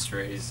killing off the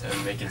strays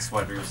and making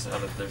sweaters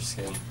out of their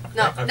skin.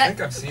 No, I that- think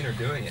I've seen her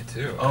doing it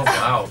too. Oh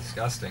wow.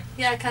 Disgusting.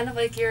 yeah, kind of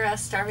like your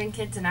starving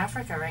kids in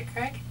Africa, right,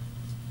 Craig?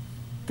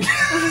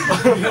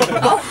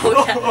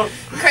 Oh,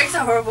 yeah. Craig's a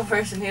horrible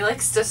person. He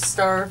likes to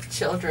starve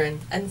children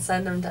and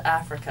send them to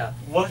Africa.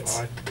 What?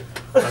 Lie.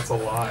 That's a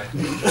lie.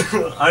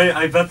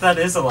 I bet that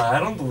is a lie. I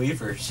don't believe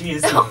her. She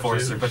is an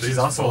enforcer, but she's She's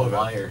also full a of it.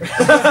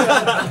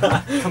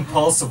 liar.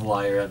 Compulsive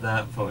liar at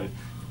that point.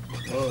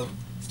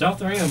 Stop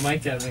throwing a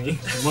mic at me.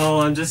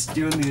 Well, I'm just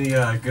doing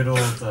the good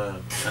old.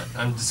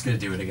 I'm just gonna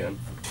do it again.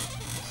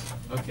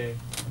 Okay.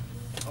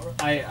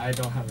 I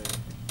don't have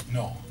any.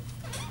 No.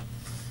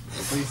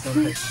 Please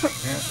don't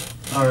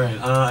pick. All right.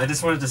 I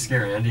just wanted to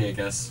scare Andy. I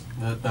guess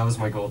that was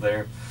my goal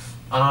there.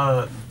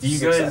 Do you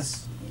guys?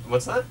 Success.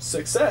 What's that?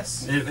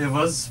 Success. It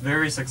was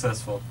very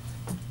successful,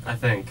 I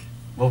think.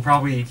 We'll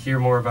probably hear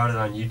more about it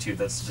on YouTube.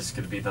 That's just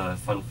gonna be the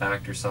fun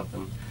fact or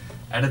something.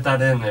 Edit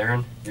that in,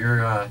 Aaron.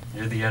 You're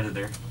the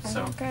editor,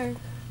 so Okay.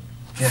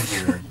 can't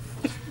hear her.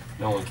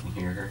 No one can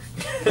hear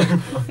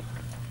her.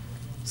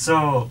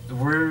 So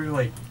we're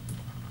like,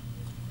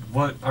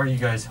 what are you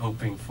guys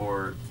hoping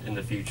for in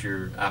the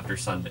future after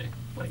Sunday?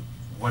 Like,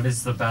 what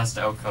is the best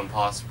outcome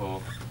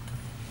possible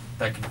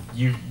that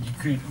you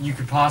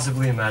could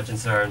possibly imagine?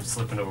 Sorry, I'm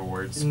slipping over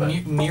words,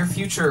 but Near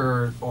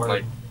future or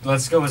like,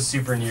 let's go with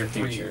super near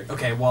future.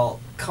 Okay, well,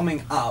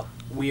 coming up,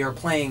 we are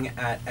playing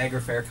at Agri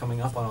Fair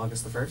coming up on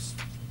August the 1st,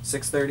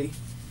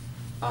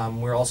 6:30.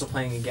 We're also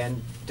playing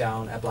again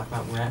down at Black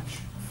Mountain Ranch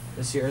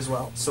this year as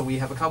well. So we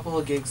have a couple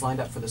of gigs lined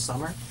up for the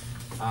summer.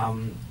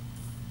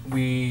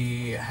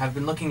 We have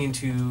been looking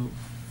into,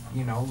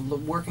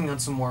 working on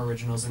some more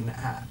originals and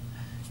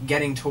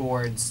getting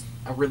towards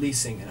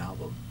releasing an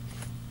album.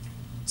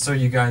 So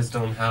you guys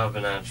don't have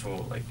an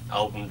actual like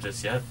album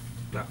just yet?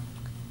 No.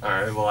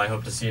 Alright, well I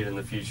hope to see it in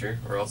the future,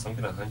 or else I'm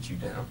gonna hunt you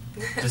down.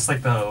 Just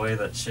like the way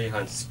that Shay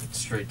hunts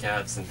stray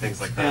cats and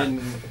things like that.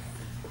 And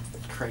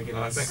Craig and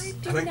I his think- I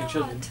do I think not.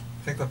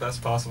 I think the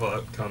best possible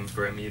outcome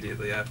for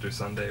immediately after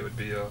Sunday would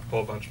be a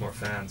whole bunch more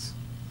fans.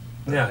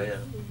 Yeah, yeah.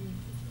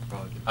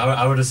 Probably.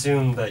 I would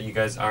assume that you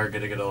guys are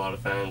gonna get a lot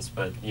of fans,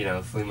 but you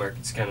know, flea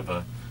market's kind of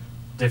a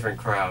different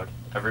crowd.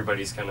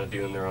 Everybody's kind of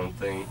doing their own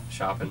thing,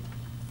 shopping.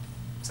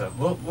 So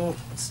we'll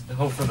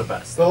hope for the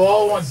best. They'll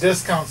all want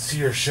discounts to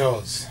your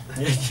shows.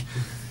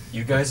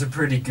 You guys are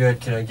pretty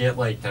good. Can I get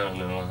like, I don't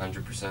know,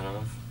 100%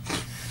 off?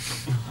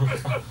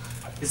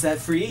 Is that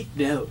free?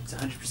 No, it's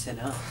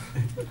 100%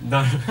 off. No.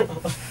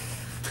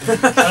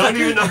 I don't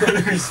even know how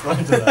to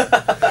respond to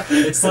that.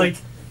 It's like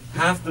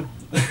half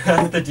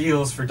the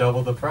deals for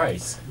double the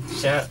price.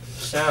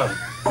 Shams.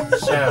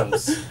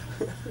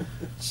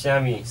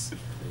 Shamies.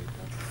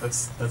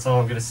 That's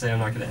all I'm gonna say. I'm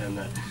not gonna end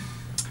that.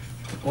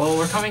 Well,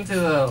 we're coming to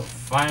the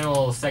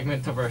final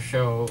segment of our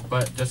show,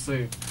 but just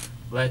to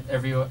let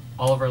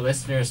all of our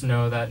listeners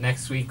know that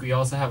next week we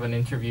also have an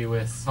interview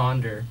with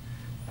Sonder.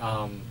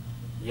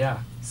 Yeah,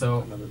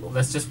 so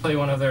let's just play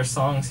one of their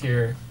songs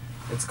here.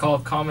 It's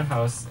called Common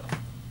House.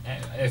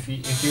 If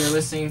you were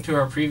listening to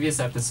our previous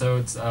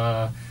episodes,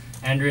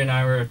 Andrew and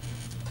I were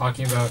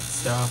talking about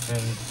stuff,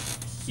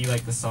 and he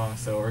liked the song,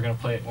 so we're gonna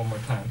play it one more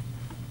time.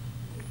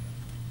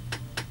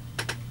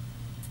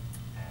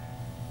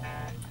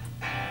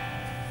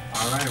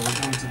 Alright,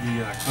 we're going to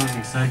the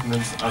closing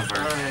segment of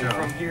our show.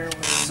 From here,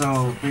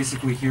 So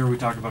basically here we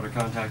talk about our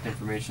contact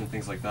information,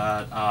 things like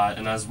that.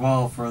 And as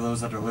well, for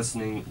those that are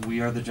listening,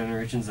 we are the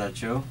Generation Z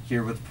Show,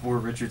 here with Poor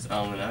Richard's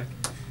Almanac.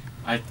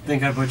 I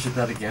think I butchered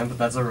that again, but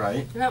that's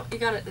alright. Nope, you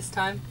got it this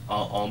time.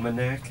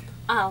 Almanac?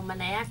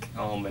 Almanac.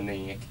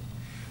 Almanac.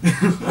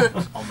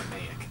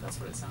 Almanac, that's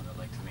what it sounded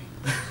like to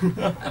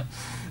me.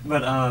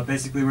 But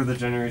basically we're the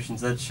Generation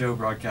Z Show,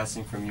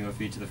 broadcasting from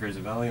UFE to the Fraser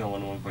Valley on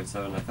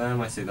 101.7 FM.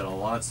 I say that a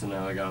lot, so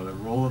now I got a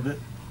roll of it.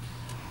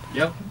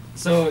 Yep.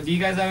 So, do you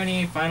guys have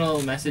any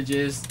final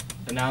messages,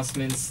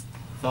 announcements,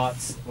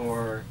 thoughts,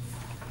 or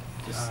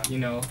just,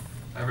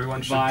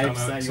 Everyone should come vibes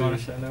out that you want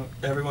to shout out?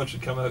 Everyone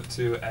should come out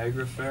to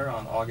Agri Fair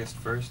on August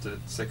 1st at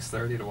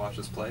 6:30 to watch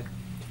us play.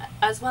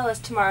 As well as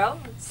tomorrow,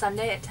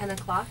 Sunday at 10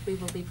 o'clock, we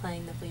will be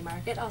playing the flea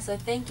market. Also,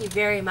 thank you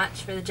very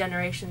much for the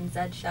Generation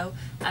Z show,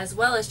 as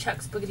well as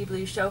Chuck's Boogity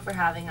Blue show for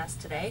having us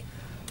today.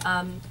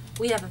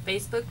 We have a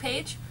Facebook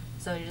page,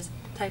 so you just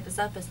type us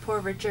up as Poor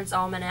Richard's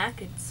Almanac.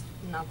 It's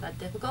not that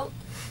difficult.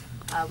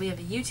 We have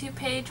a YouTube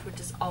page, which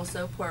is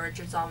also Poor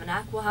Richard's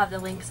Almanac. We'll have the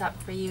links up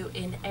for you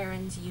in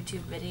Aaron's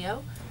YouTube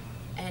video.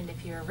 And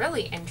if you're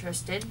really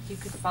interested, you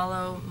could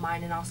follow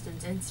mine and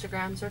Austin's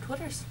Instagrams or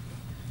Twitters.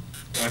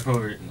 I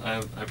probably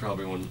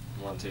wouldn't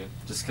want to,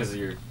 just because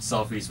your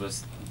selfies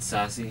was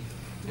sassy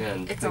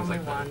and It's things only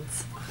like that.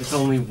 once. It's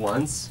only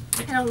once.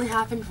 It only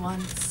happened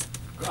once.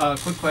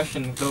 Quick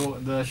question.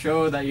 The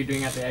show that you're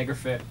doing at the Agri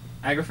Fair?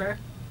 Yes.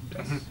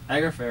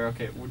 Agri Fair,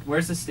 okay.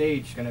 Where's the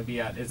stage going to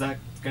be at? Is that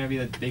going to be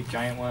the big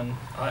giant one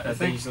I that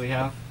they think- usually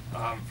have?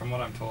 From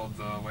what I'm told,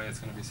 the way it's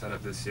going to be set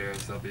up this year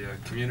is there'll be a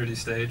community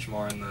stage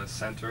more in the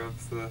center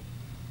of the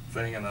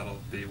thing, and that'll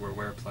be where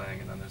we're playing,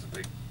 and then there's a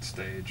big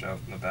stage out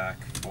in the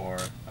back for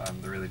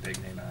the really big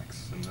name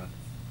acts and the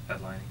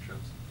headlining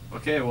shows.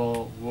 Okay,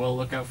 well, we'll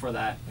look out for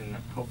that, and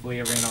hopefully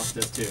everyone else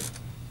does too.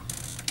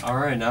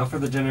 Alright, now for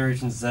the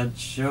Generation Z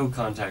show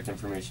contact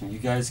information. You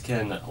guys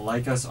can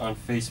like us on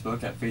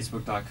Facebook at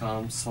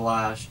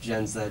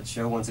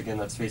facebook.com/GenZShow. Once again,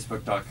 that's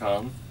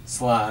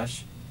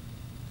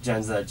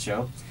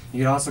facebook.com/GenZShow.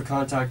 You can also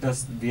contact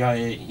us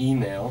via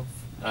email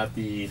at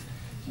the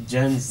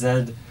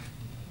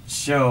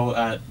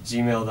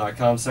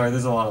genZshow@gmail.com. Sorry,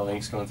 there's a lot of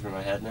links going through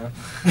my head now.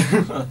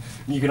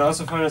 You can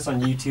also find us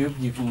on YouTube.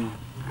 You can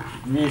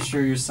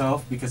reassure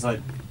yourself, because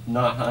I'm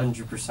not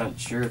 100%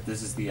 sure if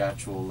this is the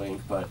actual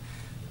link, but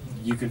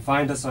you can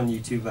find us on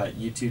YouTube at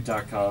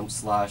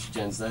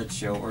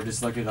youtube.com/GenZshow, or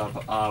just look it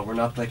up. We're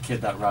not the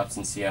kid that raps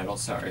in Seattle,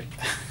 sorry.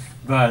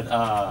 But,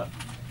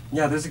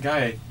 yeah, there's a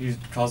guy who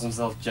calls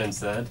himself Gen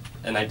Z,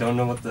 and I don't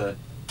know what the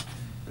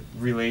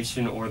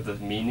relation or the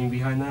meaning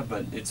behind that,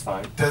 but it's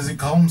fine. Does he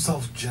call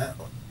himself Gen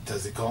Z, or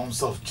does he call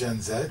himself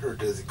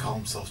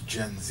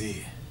Gen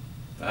Z?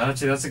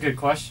 Actually, that's a good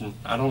question.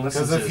 I don't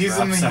listen Because to his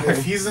rap, sorry.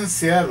 if he's in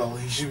Seattle,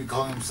 he should be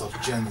calling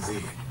himself Gen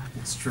Z.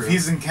 It's true. If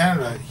he's in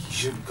Canada, he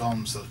should be calling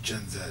himself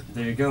Gen Z.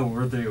 There you go,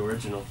 we're the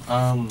original.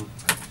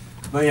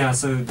 But yeah,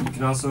 so you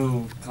can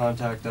also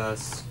contact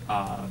us.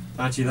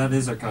 Actually, that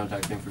is our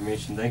contact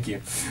information. Thank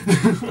you.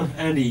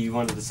 Andy, you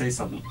wanted to say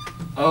something.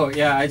 Oh,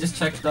 yeah, I just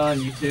checked on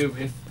YouTube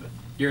if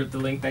the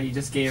link that you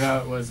just gave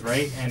out was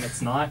right, and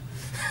it's not.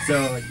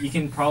 So you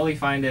can probably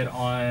find it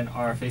on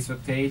our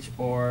Facebook page,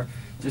 or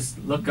just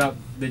look up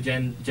the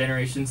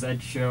Generation Z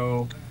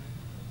show,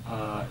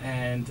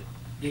 and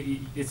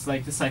it's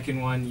like the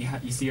second one.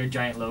 You see your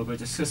giant logo.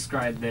 Just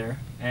subscribe there,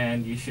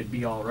 and you should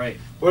be all right.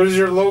 What does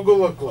your logo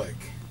look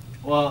like?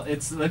 Well,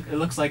 it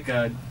looks like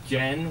a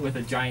Gen with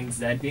a giant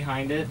Z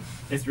behind it.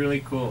 It's really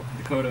cool.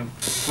 Dakota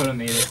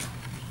made it.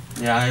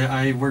 Yeah,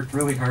 I worked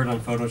really hard on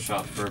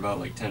Photoshop for about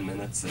like 10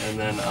 minutes, and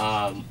then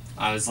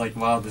I was like,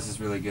 wow, this is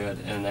really good.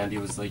 And Andy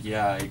was like,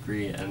 yeah, I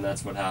agree, and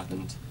that's what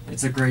happened.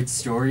 It's a great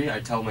story. I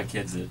tell my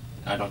kids it.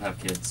 I don't have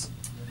kids.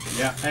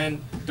 Yeah,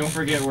 and don't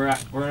forget we're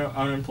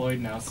unemployed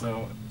now,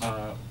 so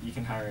you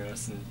can hire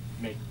us and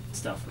make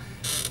stuff.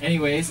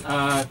 Anyways,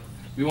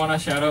 we want to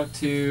shout out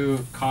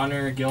to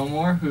Connor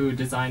Gilmore, who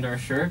designed our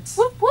shirts.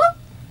 Whoop whoop!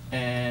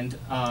 And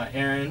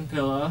Erin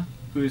Pilla,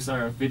 who's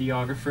our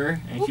videographer,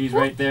 and she's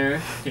right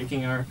there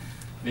taking our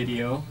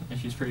video, and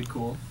she's pretty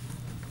cool.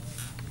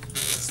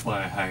 That's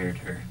why I hired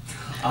her.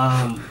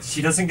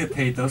 She doesn't get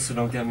paid though, so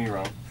don't get me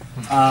wrong.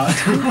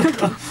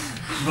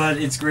 But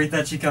it's great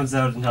that she comes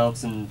out and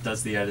helps and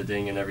does the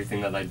editing and everything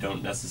that I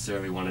don't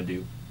necessarily want to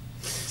do.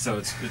 So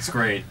it's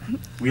great.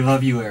 We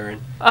love you,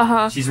 Erin.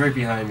 Uh-huh. She's right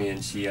behind me,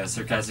 and she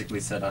sarcastically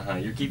said, "Uh-huh."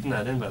 You're keeping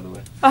that in, by the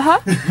way. Uh-huh.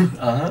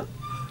 Uh-huh.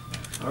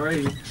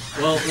 Alrighty.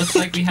 Well, looks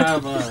like we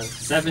have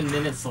 7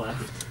 minutes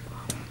left.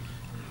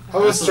 I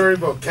have a story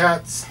about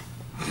cats.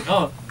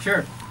 Oh,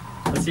 sure.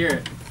 Let's hear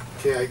it.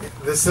 Okay,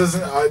 this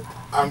isn't.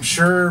 I'm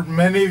sure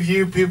many of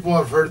you people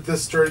have heard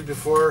this story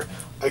before.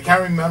 I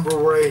can't remember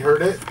where I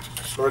heard it,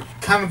 but it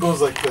kind of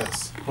goes like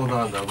this. Hold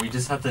on, though. We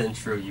just have to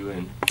intro you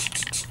in.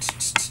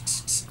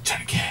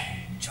 Johnny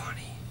K.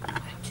 Johnny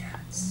and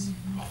cats.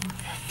 Oh,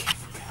 yeah, K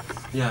for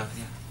cats. Yeah.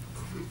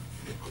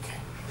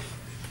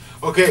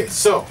 Okay,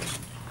 so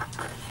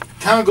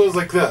kind of goes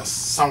like this,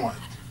 somewhat.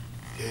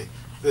 Okay,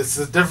 this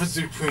is the difference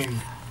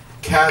between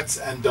cats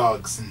and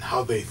dogs and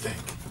how they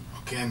think.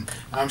 Okay, and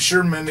I'm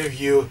sure many of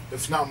you,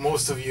 if not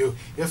most of you,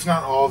 if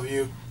not all of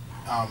you,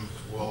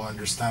 will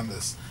understand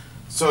this.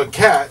 So a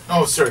cat.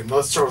 Oh, sorry.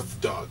 Let's start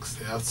with the dogs.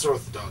 Yeah, let's start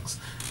with the dogs.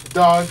 The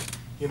dog,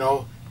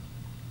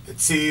 it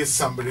sees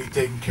somebody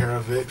taking care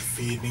of it,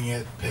 feeding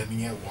it, petting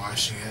it,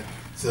 washing it.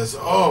 Says,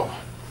 "Oh,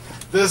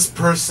 this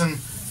person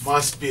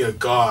must be a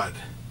god."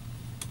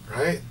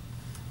 Right?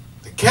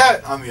 The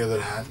cat, on the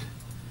other hand,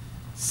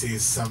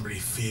 sees somebody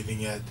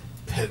feeding it,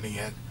 petting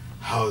it,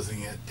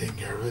 housing it, taking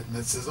care of it, and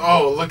it says,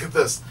 "Oh, look at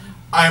this!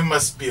 I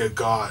must be a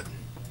god."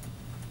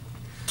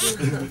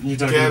 You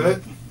don't Get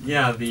it?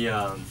 Yeah,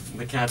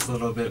 the cat's a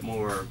little bit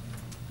more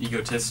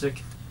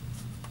egotistic.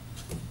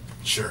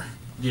 Sure.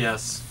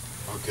 Yes.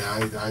 Okay,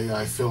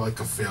 I feel like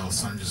a fail,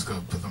 so I'm just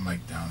gonna put the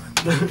mic down and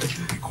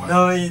be quiet.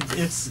 No,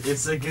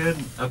 it's a good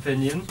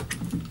opinion.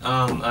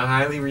 I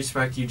highly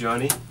respect you,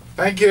 Johnny.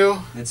 Thank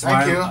you. It's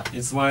Thank you.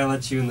 It's why I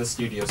let you in the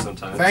studio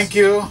sometimes. Thank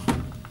you.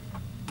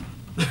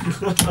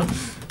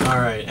 All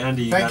right,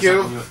 Andy. Thank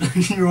you.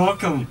 You're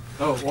welcome.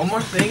 Oh, one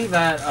more thing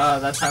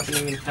that's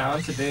happening in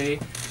town today.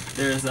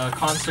 There's a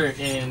concert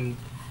in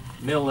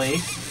Mill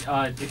Lake.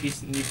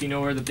 If you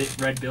know where the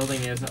red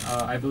building is,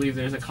 I believe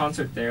there's a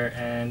concert there,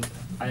 and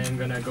I am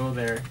gonna go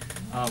there.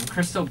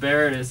 Crystal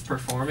Barrett is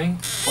performing.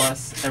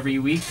 Plus, every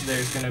week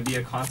there's gonna be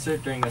a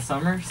concert during the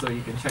summer, so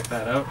you can check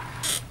that out.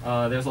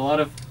 There's a lot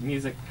of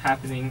music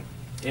happening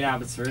in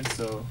Abbotsford,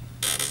 so.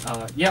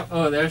 Yep.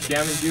 Oh, there's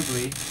Jam and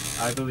Jubilee.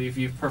 I believe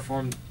you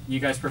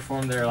guys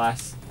performed there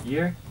last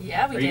year.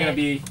 Yeah, we did. Are you gonna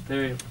be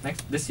there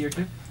this year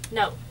too?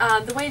 No.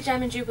 The way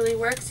Jam and Jubilee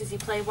works is you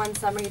play one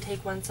summer, you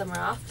take one summer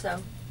off.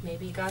 So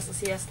maybe you guys will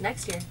see us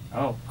next year.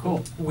 Oh,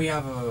 cool. We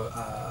have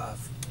a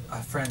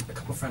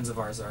couple friends of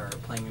ours are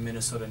playing in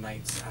Minnesota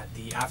Nights at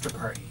the after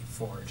party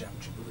for Jam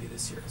and Jubilee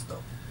this year as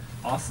well.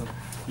 Awesome.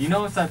 You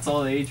know if that's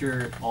all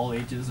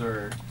ages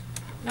or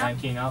No.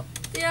 19 up?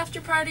 The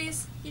after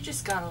parties, you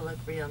just gotta look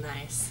real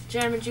nice.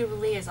 Jam and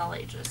Jubilee is all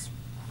ages.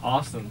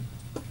 Awesome.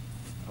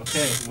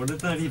 Okay. What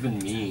did that even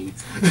mean?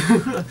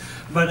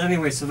 But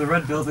anyway, so the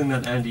red building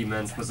that Andy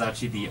meant was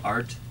actually the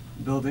art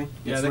building.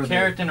 Yeah, It's the where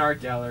Carrington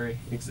Art Gallery.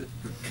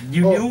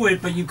 You knew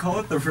it, but you call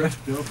it the red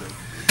building.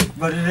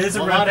 But it is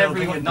Well, a red not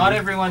building. not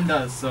everyone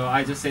does, so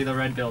I just say the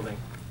red building.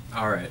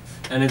 All right,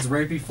 and it's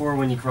right before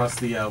when you cross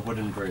the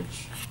wooden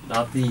bridge,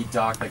 not the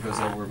dock that goes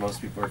over where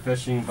most people are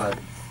fishing, but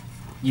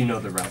you know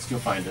the rest. You'll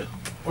find it.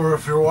 Or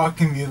if you're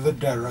walking the other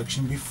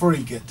direction before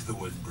you get to the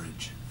wooden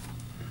bridge.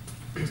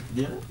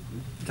 Yeah.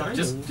 Kind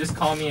Just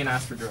call me and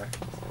ask for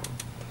directions.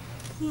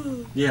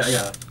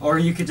 Yeah. Or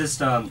you could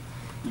just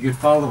you could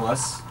follow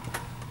us,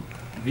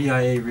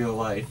 VIA Real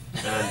Life,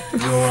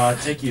 and we'll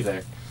take you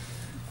there.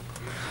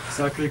 It's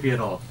not creepy at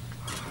all.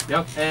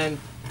 Yep. And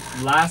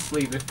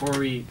lastly, before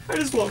we I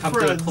just want come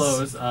to a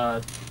close,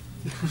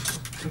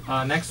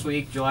 next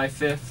week, July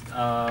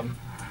 5th,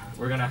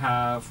 we're gonna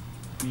have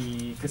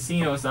the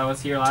casinos that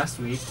was here last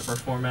week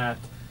perform at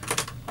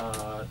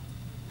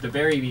the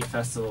Berry Beat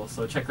Festival.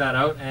 So check that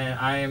out. And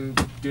I am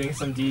doing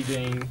some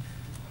DJing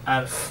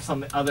at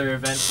some other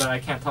event, but I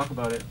can't talk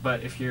about it.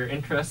 But if you're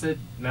interested,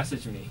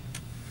 message me.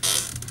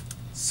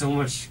 So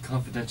much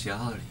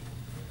confidentiality.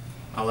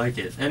 I like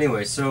it.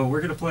 Anyway, so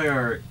we're gonna play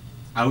our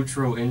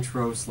outro,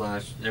 intro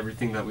 /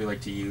 everything that we like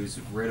to use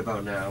right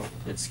about now.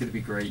 It's gonna be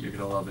great. You're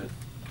gonna love it.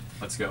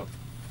 Let's go.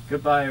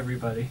 Goodbye,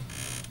 everybody.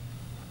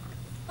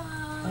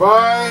 Bye.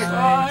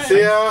 Bye.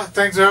 See ya.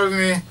 Thanks for having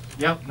me.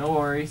 Yep, no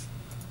worries.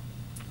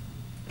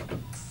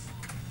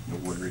 No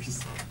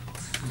worries.